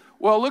healed,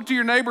 well, look to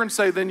your neighbor and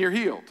say, then you're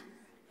healed.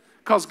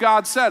 Because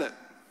God said it.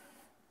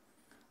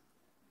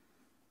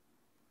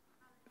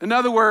 In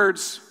other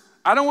words,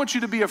 I don't want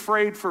you to be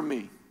afraid for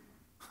me.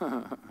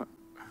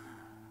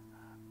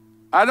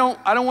 I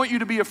don't want you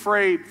to be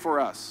afraid for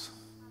us.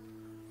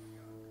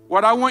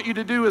 What I want you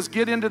to do is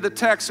get into the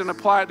text and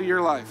apply it to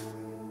your life.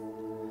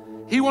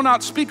 He will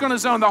not speak on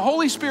his own. The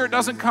Holy Spirit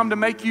doesn't come to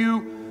make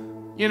you,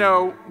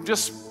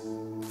 just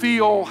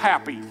feel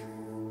happy.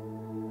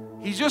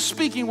 He's just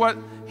speaking what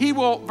he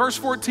will, verse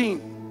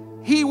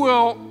 14, he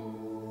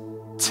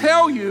will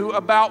tell you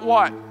about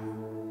what?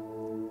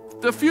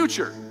 The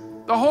future.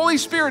 The Holy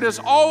Spirit is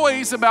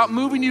always about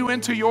moving you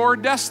into your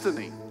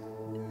destiny.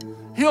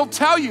 He'll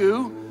tell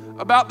you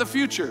about the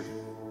future.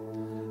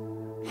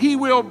 He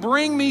will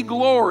bring me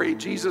glory,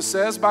 Jesus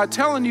says, by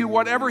telling you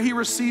whatever he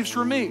receives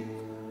from me.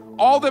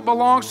 All that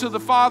belongs to the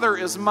Father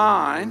is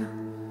mine.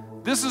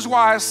 This is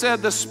why I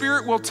said the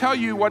Spirit will tell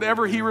you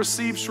whatever he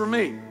receives from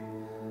me.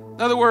 In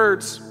other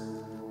words,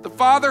 the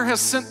Father has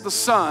sent the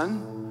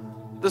Son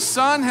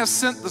has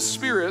sent the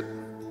Spirit,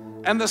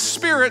 and the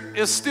Spirit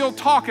is still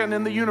talking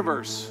in the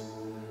universe.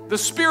 The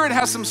Spirit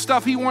has some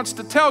stuff he wants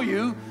to tell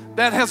you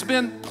that has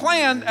been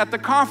planned at the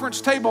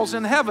conference tables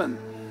in heaven.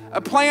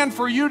 A plan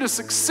for you to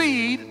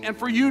succeed and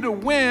for you to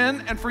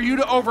win and for you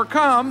to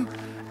overcome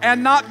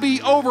and not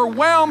be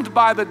overwhelmed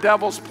by the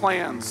devil's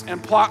plans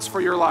and plots for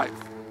your life.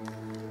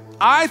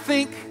 I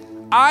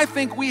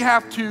think we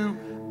have to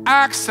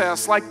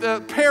access, like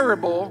the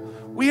parable,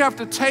 we have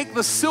to take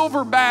the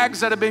silver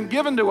bags that have been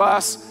given to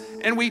us,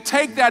 and we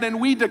take that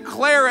and we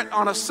declare it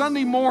on a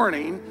Sunday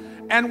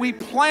morning, and we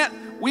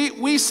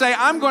say,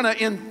 I'm going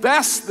to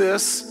invest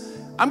this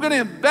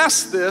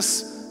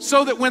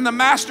so that when the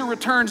master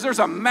returns, there's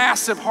a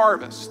massive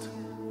harvest.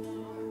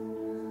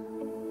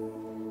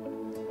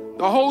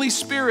 The Holy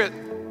Spirit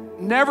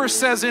never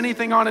says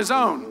anything on his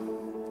own.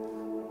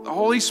 The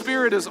Holy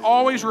Spirit is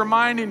always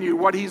reminding you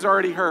what he's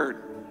already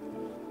heard.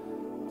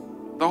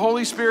 The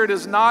Holy Spirit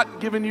is not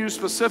giving you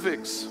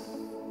specifics.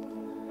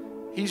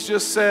 He's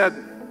just said,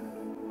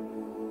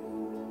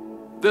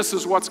 this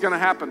is what's going to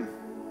happen.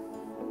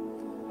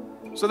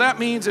 So that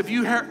means if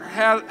you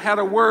had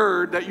a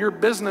word that your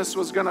business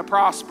was going to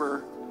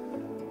prosper,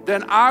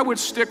 then I would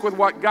stick with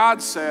what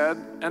God said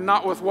and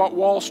not with what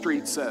Wall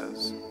Street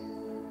says.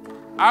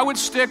 I would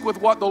stick with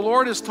what the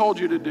Lord has told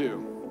you to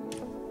do.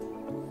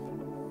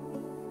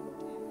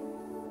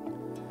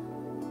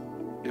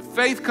 If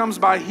faith comes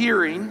by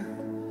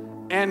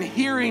hearing, and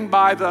hearing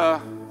by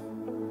the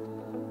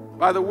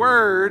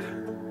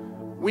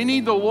word, we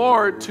need the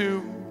Lord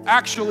to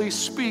actually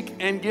speak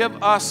and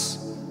give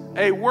us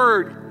a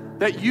word,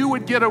 that you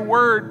would get a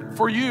word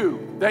for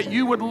you, that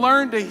you would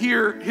learn to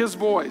hear his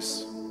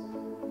voice.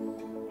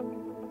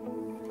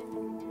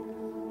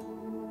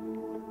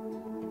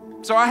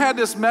 So I had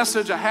this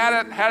message, I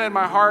had it in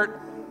my heart,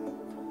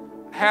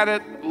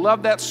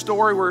 loved that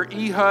story where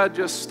Ehud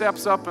just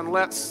steps up and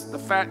lets the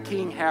fat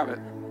king have it.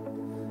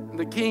 And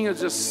the king is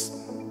just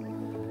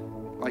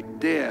like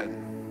dead.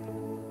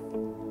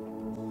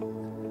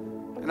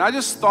 And I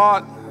just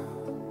thought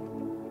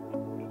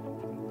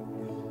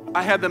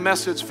I had the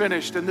message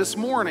finished. And this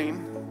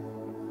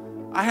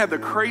morning, I had the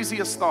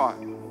craziest thought.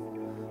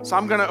 So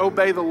I'm going to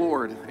obey the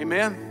Lord.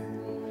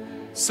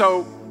 Amen?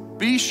 So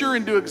be sure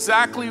and do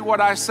exactly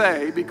what I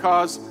say,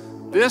 because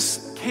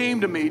this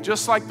came to me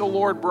just like the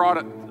Lord brought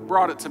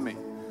it to me.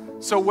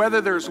 So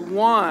whether there's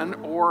 1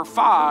 or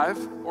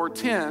 5 or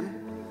 10,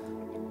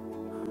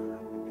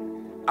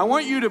 I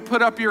want you to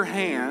put up your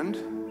hand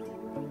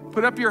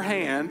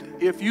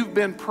if you've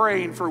been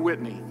praying for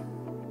Whitney.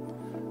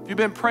 If you've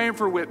been praying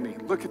for Whitney,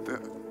 look at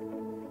that.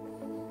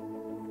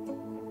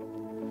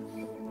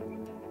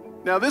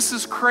 Now this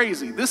is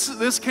crazy.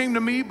 This came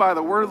to me by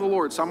the word of the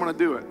Lord, so I'm going to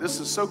do it. This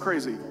is so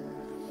crazy.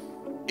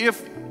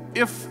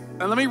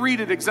 And let me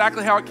read it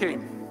exactly how it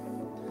came.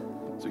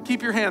 So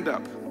keep your hand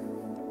up.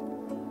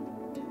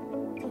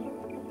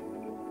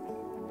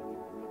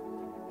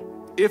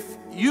 If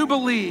you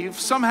believe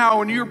somehow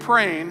when you're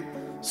praying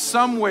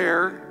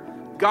somewhere,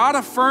 God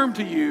affirmed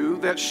to you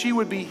that she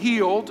would be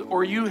healed,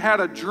 or you had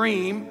a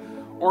dream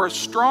or a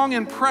strong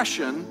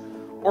impression,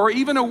 or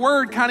even a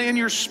word kind of in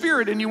your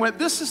spirit, and you went,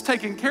 this is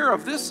taken care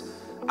of. This,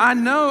 I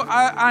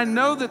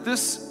know that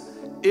this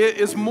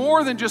is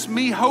more than just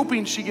me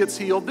hoping she gets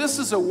healed. This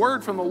is a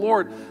word from the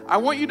Lord. I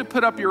want you to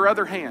put up your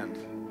other hand.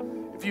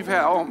 If you've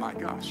had, oh my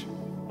gosh.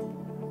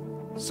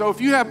 So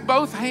if you have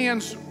both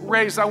hands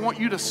raised, I want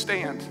you to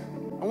stand.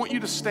 I want you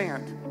to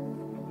stand.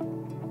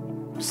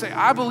 You say,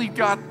 I believe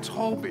God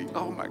told me.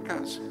 Oh my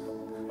gosh.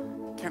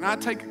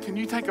 Can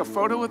you take a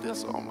photo with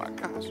this? Oh my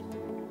gosh.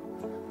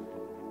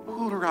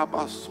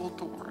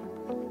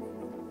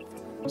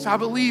 So I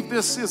believe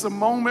this is a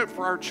moment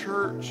for our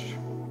church.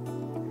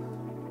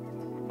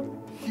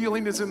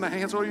 Healing is in the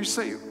hands. Or you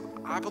say,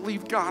 I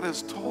believe God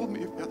has told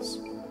me this.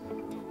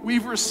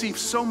 We've received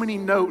so many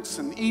notes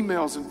and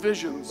emails and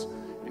visions.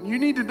 And you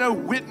need to know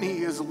Whitney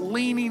is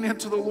leaning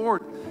into the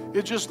Lord.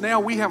 It's just now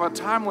we have a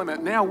time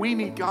limit. Now we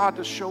need God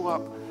to show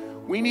up.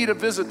 We need a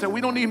visit. We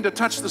don't need him to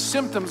touch the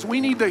symptoms. We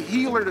need the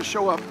healer to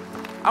show up.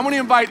 I'm going to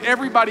invite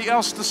everybody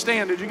else to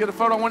stand. Did you get a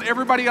photo? I want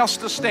everybody else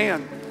to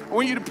stand. I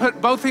want you to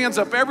put both hands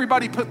up.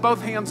 Everybody put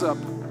both hands up.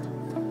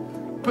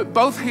 Put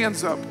both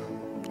hands up.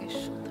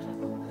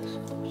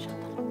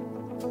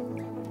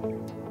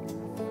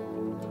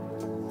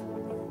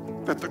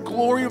 That the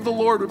glory of the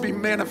Lord would be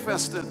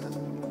manifested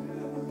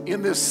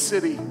in this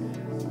city.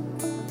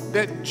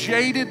 That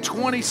jaded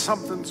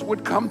 20-somethings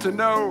would come to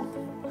know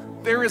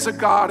there is a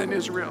God in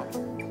Israel.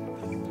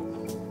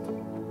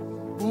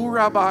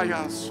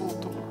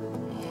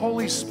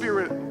 Holy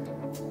Spirit,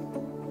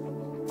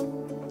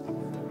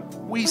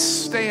 we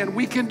stand.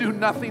 We can do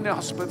nothing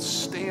else but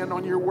stand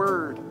on your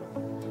word.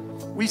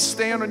 We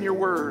stand on your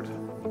word.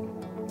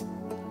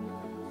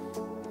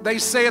 They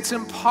say it's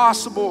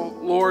impossible,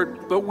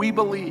 Lord, but we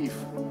believe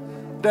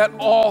that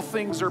all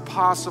things are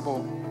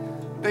possible.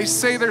 They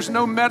say there's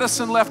no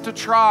medicine left to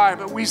try,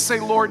 but we say,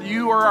 Lord,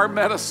 you are our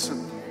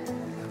medicine.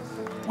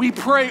 We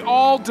pray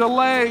all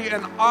delay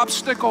and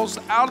obstacles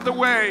out of the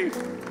way.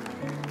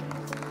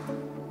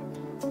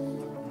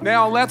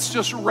 Now let's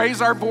just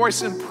raise our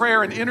voice in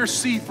prayer and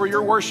intercede for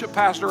your worship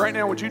pastor right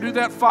now. Would you do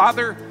that,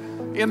 Father?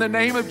 In the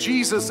name of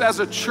Jesus, as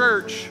a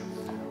church,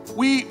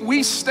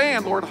 we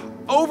stand, Lord.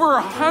 Over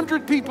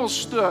 100 people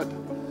stood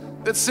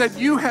that said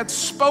you had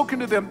spoken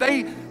to them.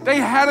 They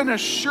had an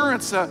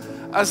assurance,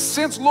 a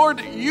sense, Lord,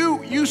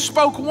 you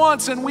spoke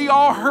once and we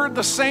all heard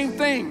the same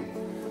thing.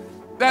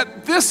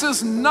 That this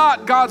is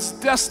not God's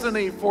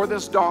destiny for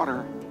this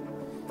daughter.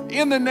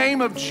 In the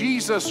name of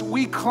Jesus,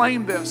 we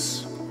claim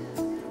this.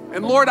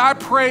 And Lord, I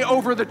pray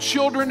over the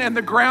children and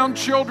the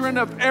grandchildren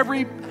of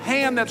every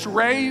hand that's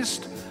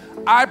raised.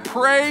 I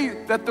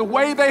pray that the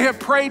way they have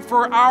prayed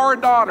for our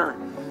daughter,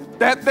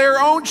 that their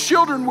own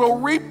children will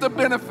reap the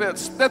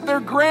benefits, that their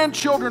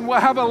grandchildren will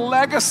have a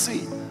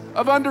legacy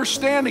of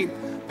understanding,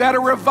 that a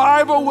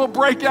revival will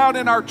break out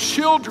in our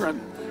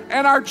children,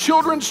 and our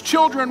children's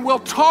children will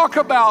talk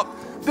about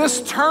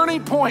this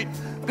turning point,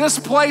 this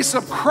place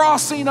of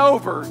crossing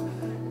over.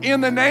 In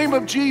the name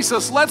of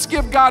Jesus, let's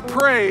give God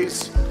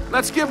praise.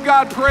 Let's give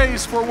God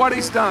praise for what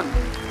he's done.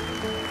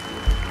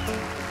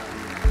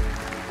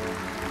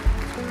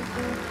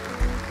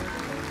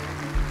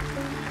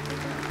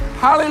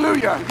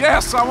 Hallelujah.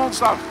 Yes, I won't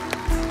stop.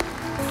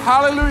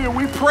 Hallelujah.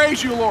 We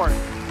praise you, Lord.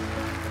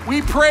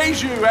 We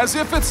praise you as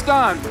if it's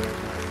done.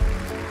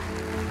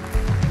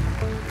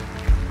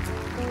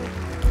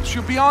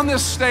 She'll be on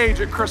this stage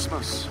at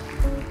Christmas.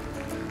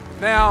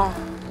 Now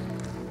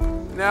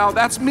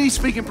that's me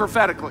speaking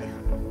prophetically.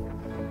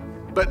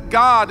 But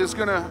God is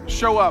going to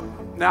show up.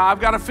 Now I've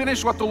got to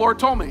finish what the Lord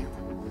told me.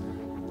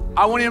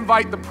 I want to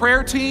invite the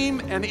prayer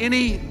team and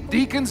any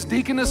deacons,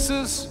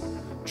 deaconesses,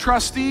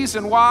 trustees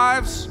and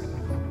wives,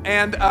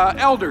 and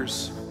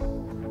elders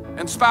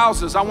and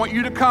spouses. I want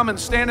you to come and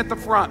stand at the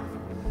front.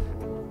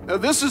 Now,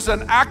 this is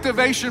an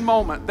activation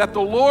moment that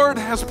the Lord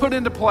has put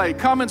into play.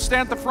 Come and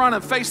stand at the front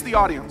and face the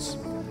audience.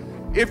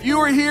 If you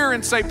are here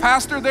and say,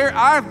 Pastor,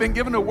 I've been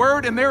given a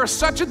word and there is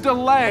such a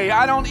delay,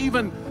 I don't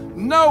even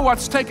know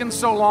what's taken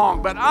so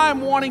long, but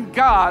I'm wanting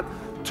God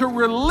to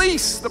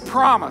release the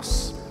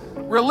promise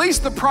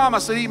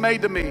that he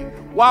made to me.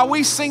 While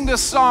we sing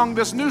this song,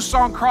 this new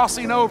song,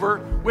 Crossing Over,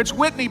 which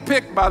Whitney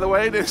picked, by the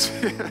way,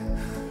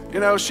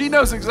 she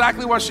knows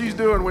exactly what she's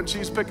doing when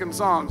she's picking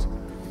songs.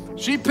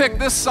 She picked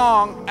this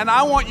song, and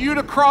I want you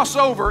to cross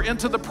over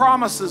into the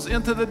promises,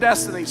 into the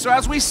destiny. So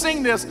as we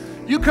sing this,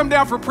 you come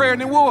down for prayer,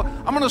 and then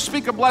I'm going to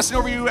speak a blessing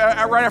over you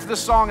right after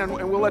this song, and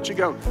we'll let you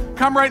go.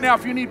 Come right now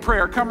if you need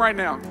prayer. Come right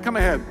now. Come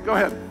ahead. Go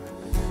ahead.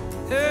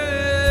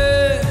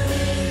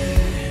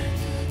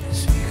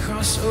 As we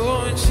cross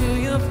over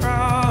into your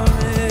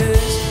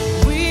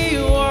promise,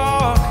 we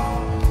walk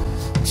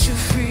to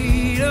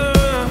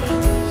freedom.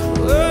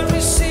 What we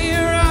see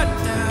right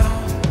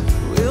now,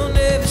 we'll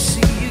never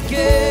see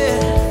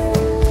again.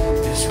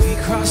 As we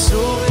cross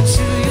over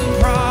into your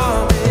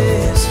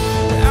promise,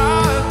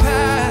 our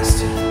past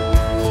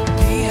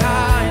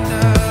behind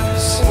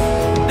us,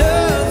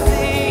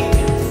 nothing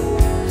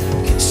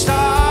can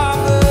stop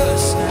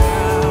us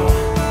now.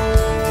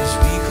 As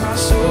we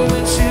cross over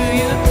into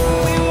you,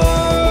 we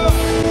walk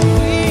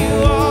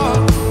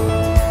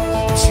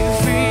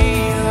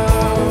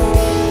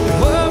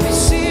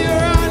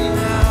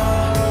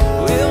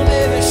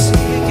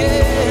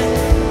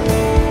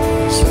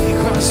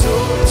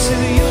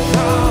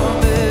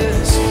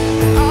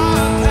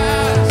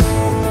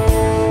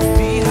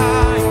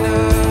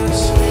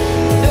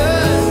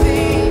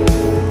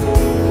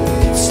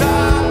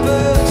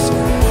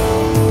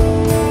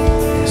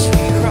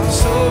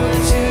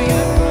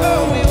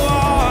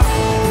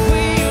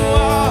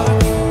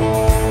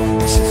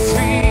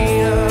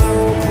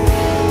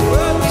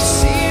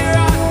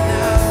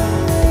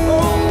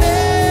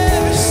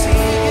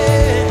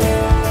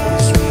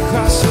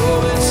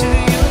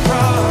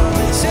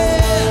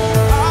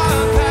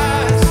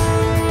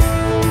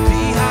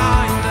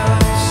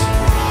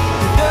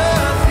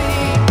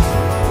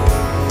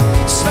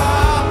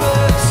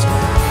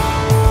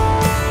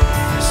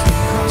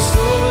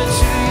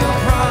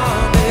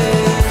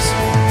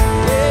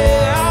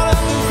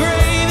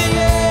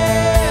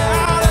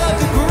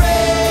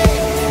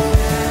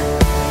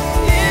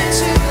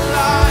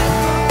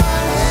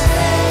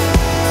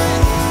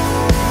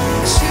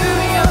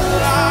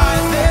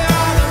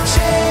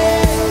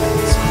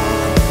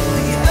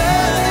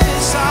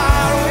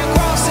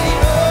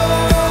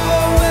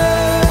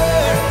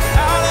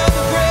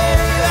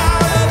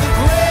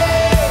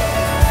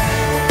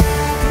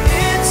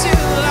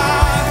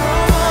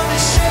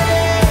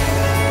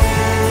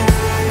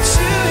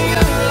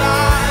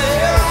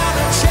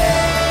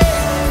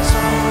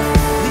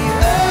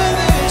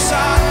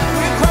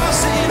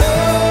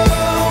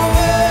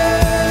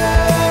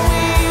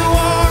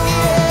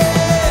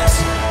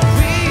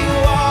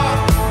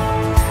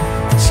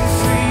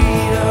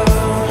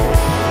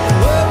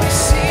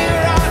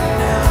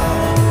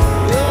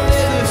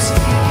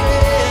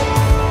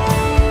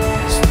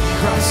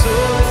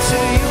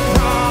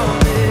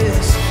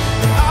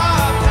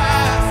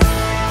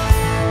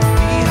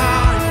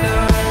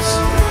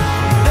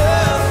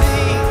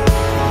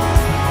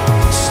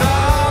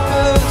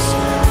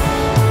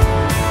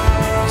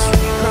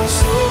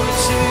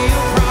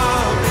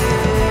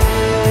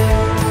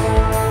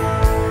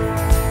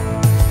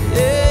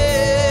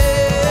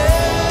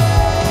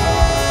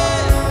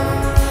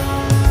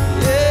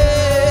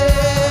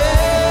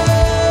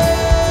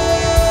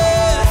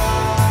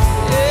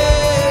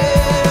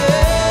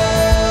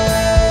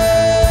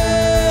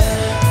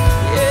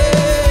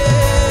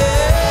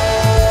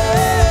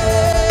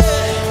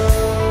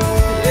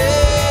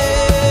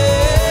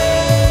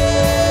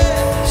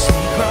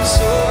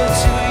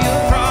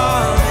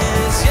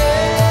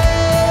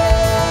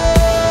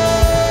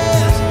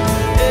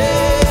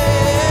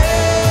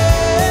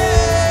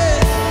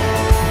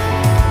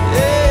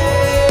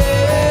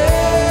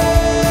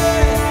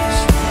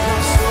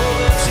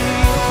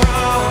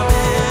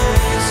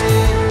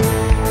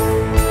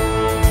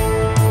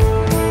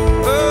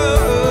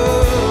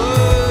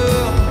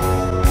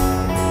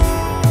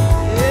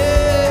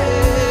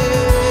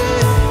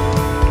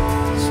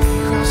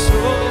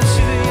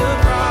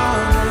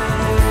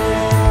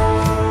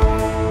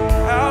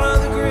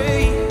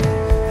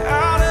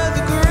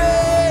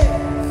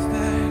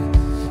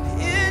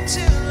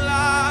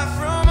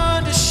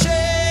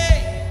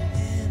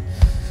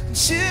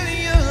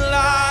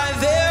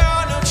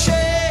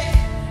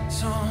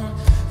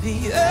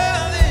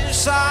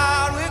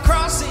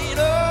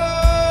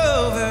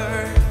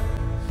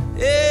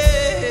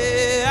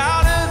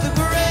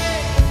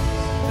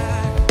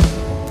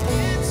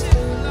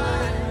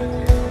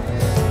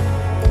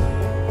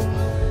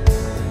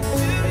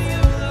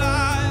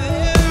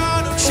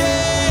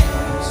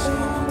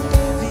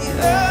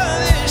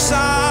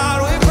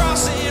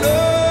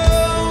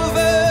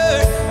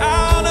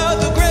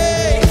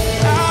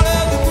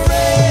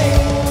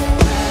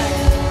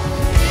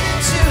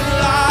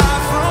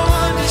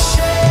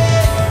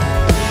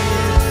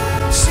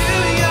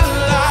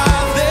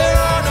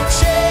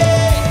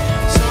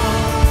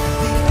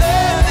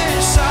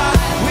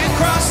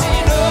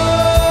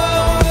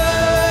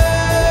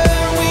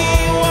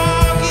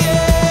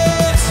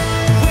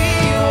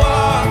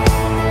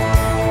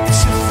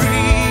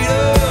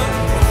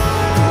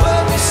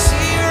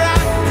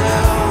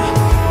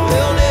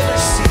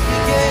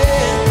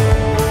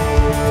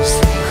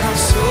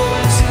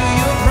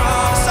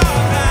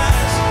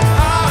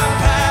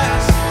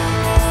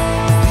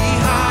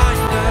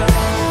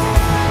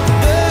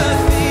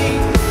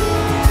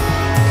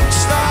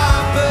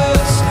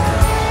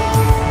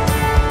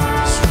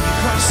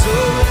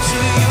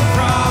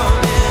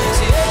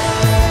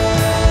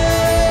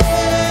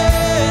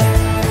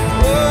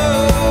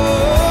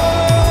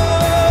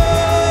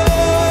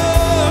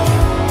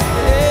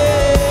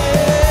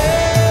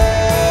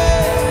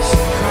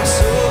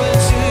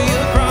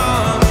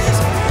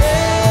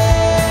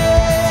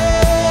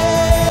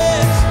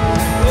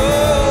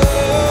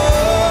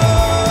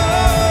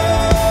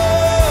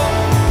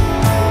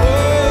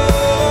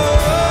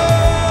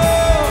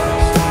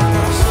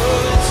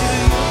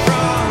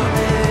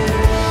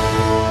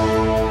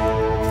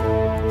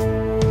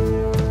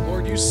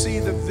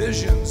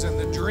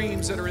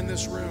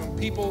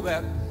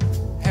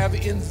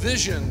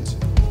envisioned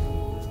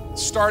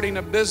starting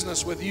a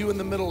business with you in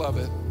the middle of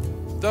it.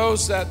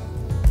 Those that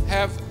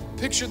have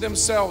pictured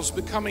themselves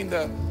becoming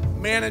the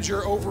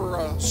manager over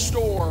a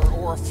store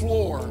or a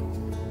floor,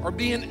 or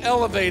being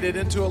elevated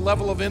into a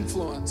level of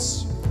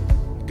influence.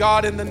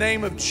 God, in the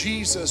name of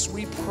Jesus,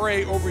 we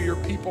pray over your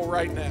people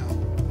right now.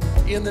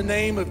 In the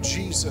name of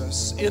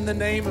Jesus, in the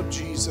name of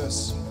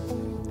Jesus.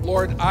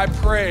 Lord, I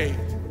pray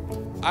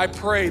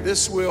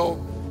this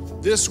will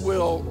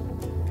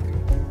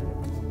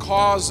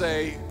cause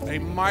a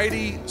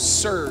mighty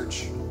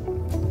surge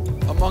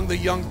among the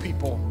young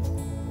people.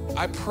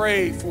 I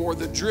pray for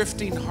the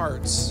drifting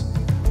hearts.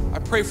 I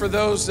pray for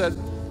those that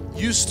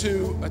used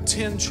to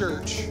attend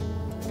church,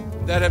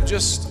 that have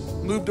just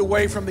moved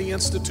away from the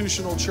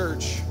institutional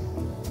church.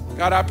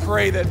 God, I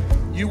pray that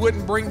you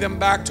wouldn't bring them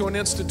back to an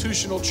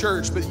institutional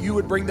church, but you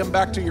would bring them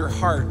back to your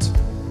heart,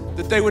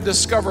 that they would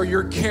discover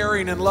your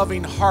caring and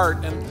loving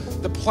heart and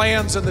the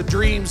plans and the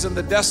dreams and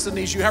the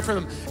destinies you have for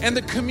them, and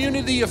the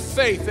community of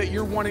faith that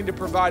you're wanting to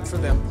provide for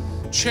them.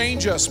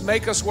 Change us,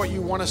 make us what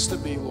you want us to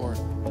be, Lord.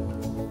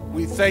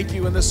 We thank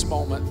you in this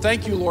moment.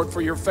 Thank you, Lord,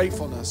 for your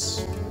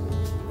faithfulness.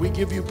 We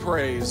give you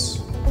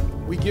praise.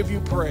 We give you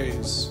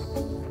praise.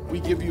 We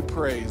give you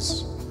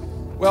praise.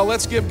 Well,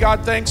 let's give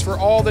God thanks for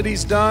all that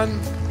he's done.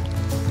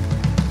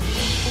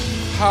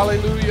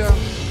 Hallelujah.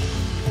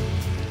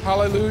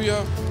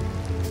 Hallelujah.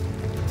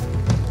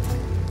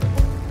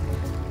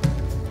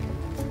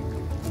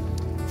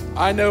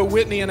 I know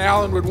Whitney and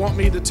Alan would want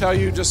me to tell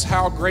you just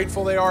how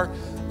grateful they are.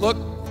 Look,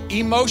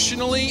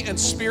 emotionally and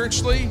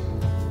spiritually,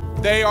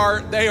 they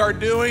are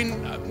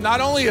doing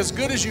not only as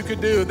good as you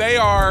could do, they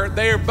are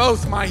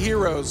both my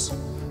heroes.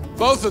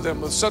 Both of them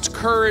with such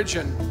courage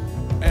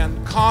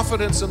and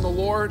confidence in the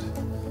Lord.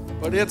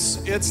 But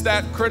it's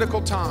that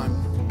critical time.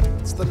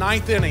 It's the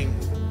 9th inning.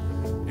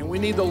 And we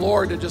need the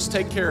Lord to just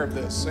take care of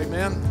this.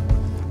 Amen.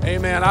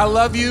 Amen. I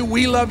love you.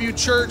 We love you,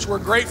 church. We're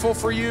grateful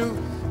for you.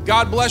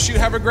 God bless you.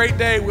 Have a great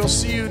day. We'll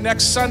see you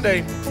next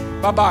Sunday.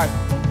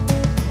 Bye-bye.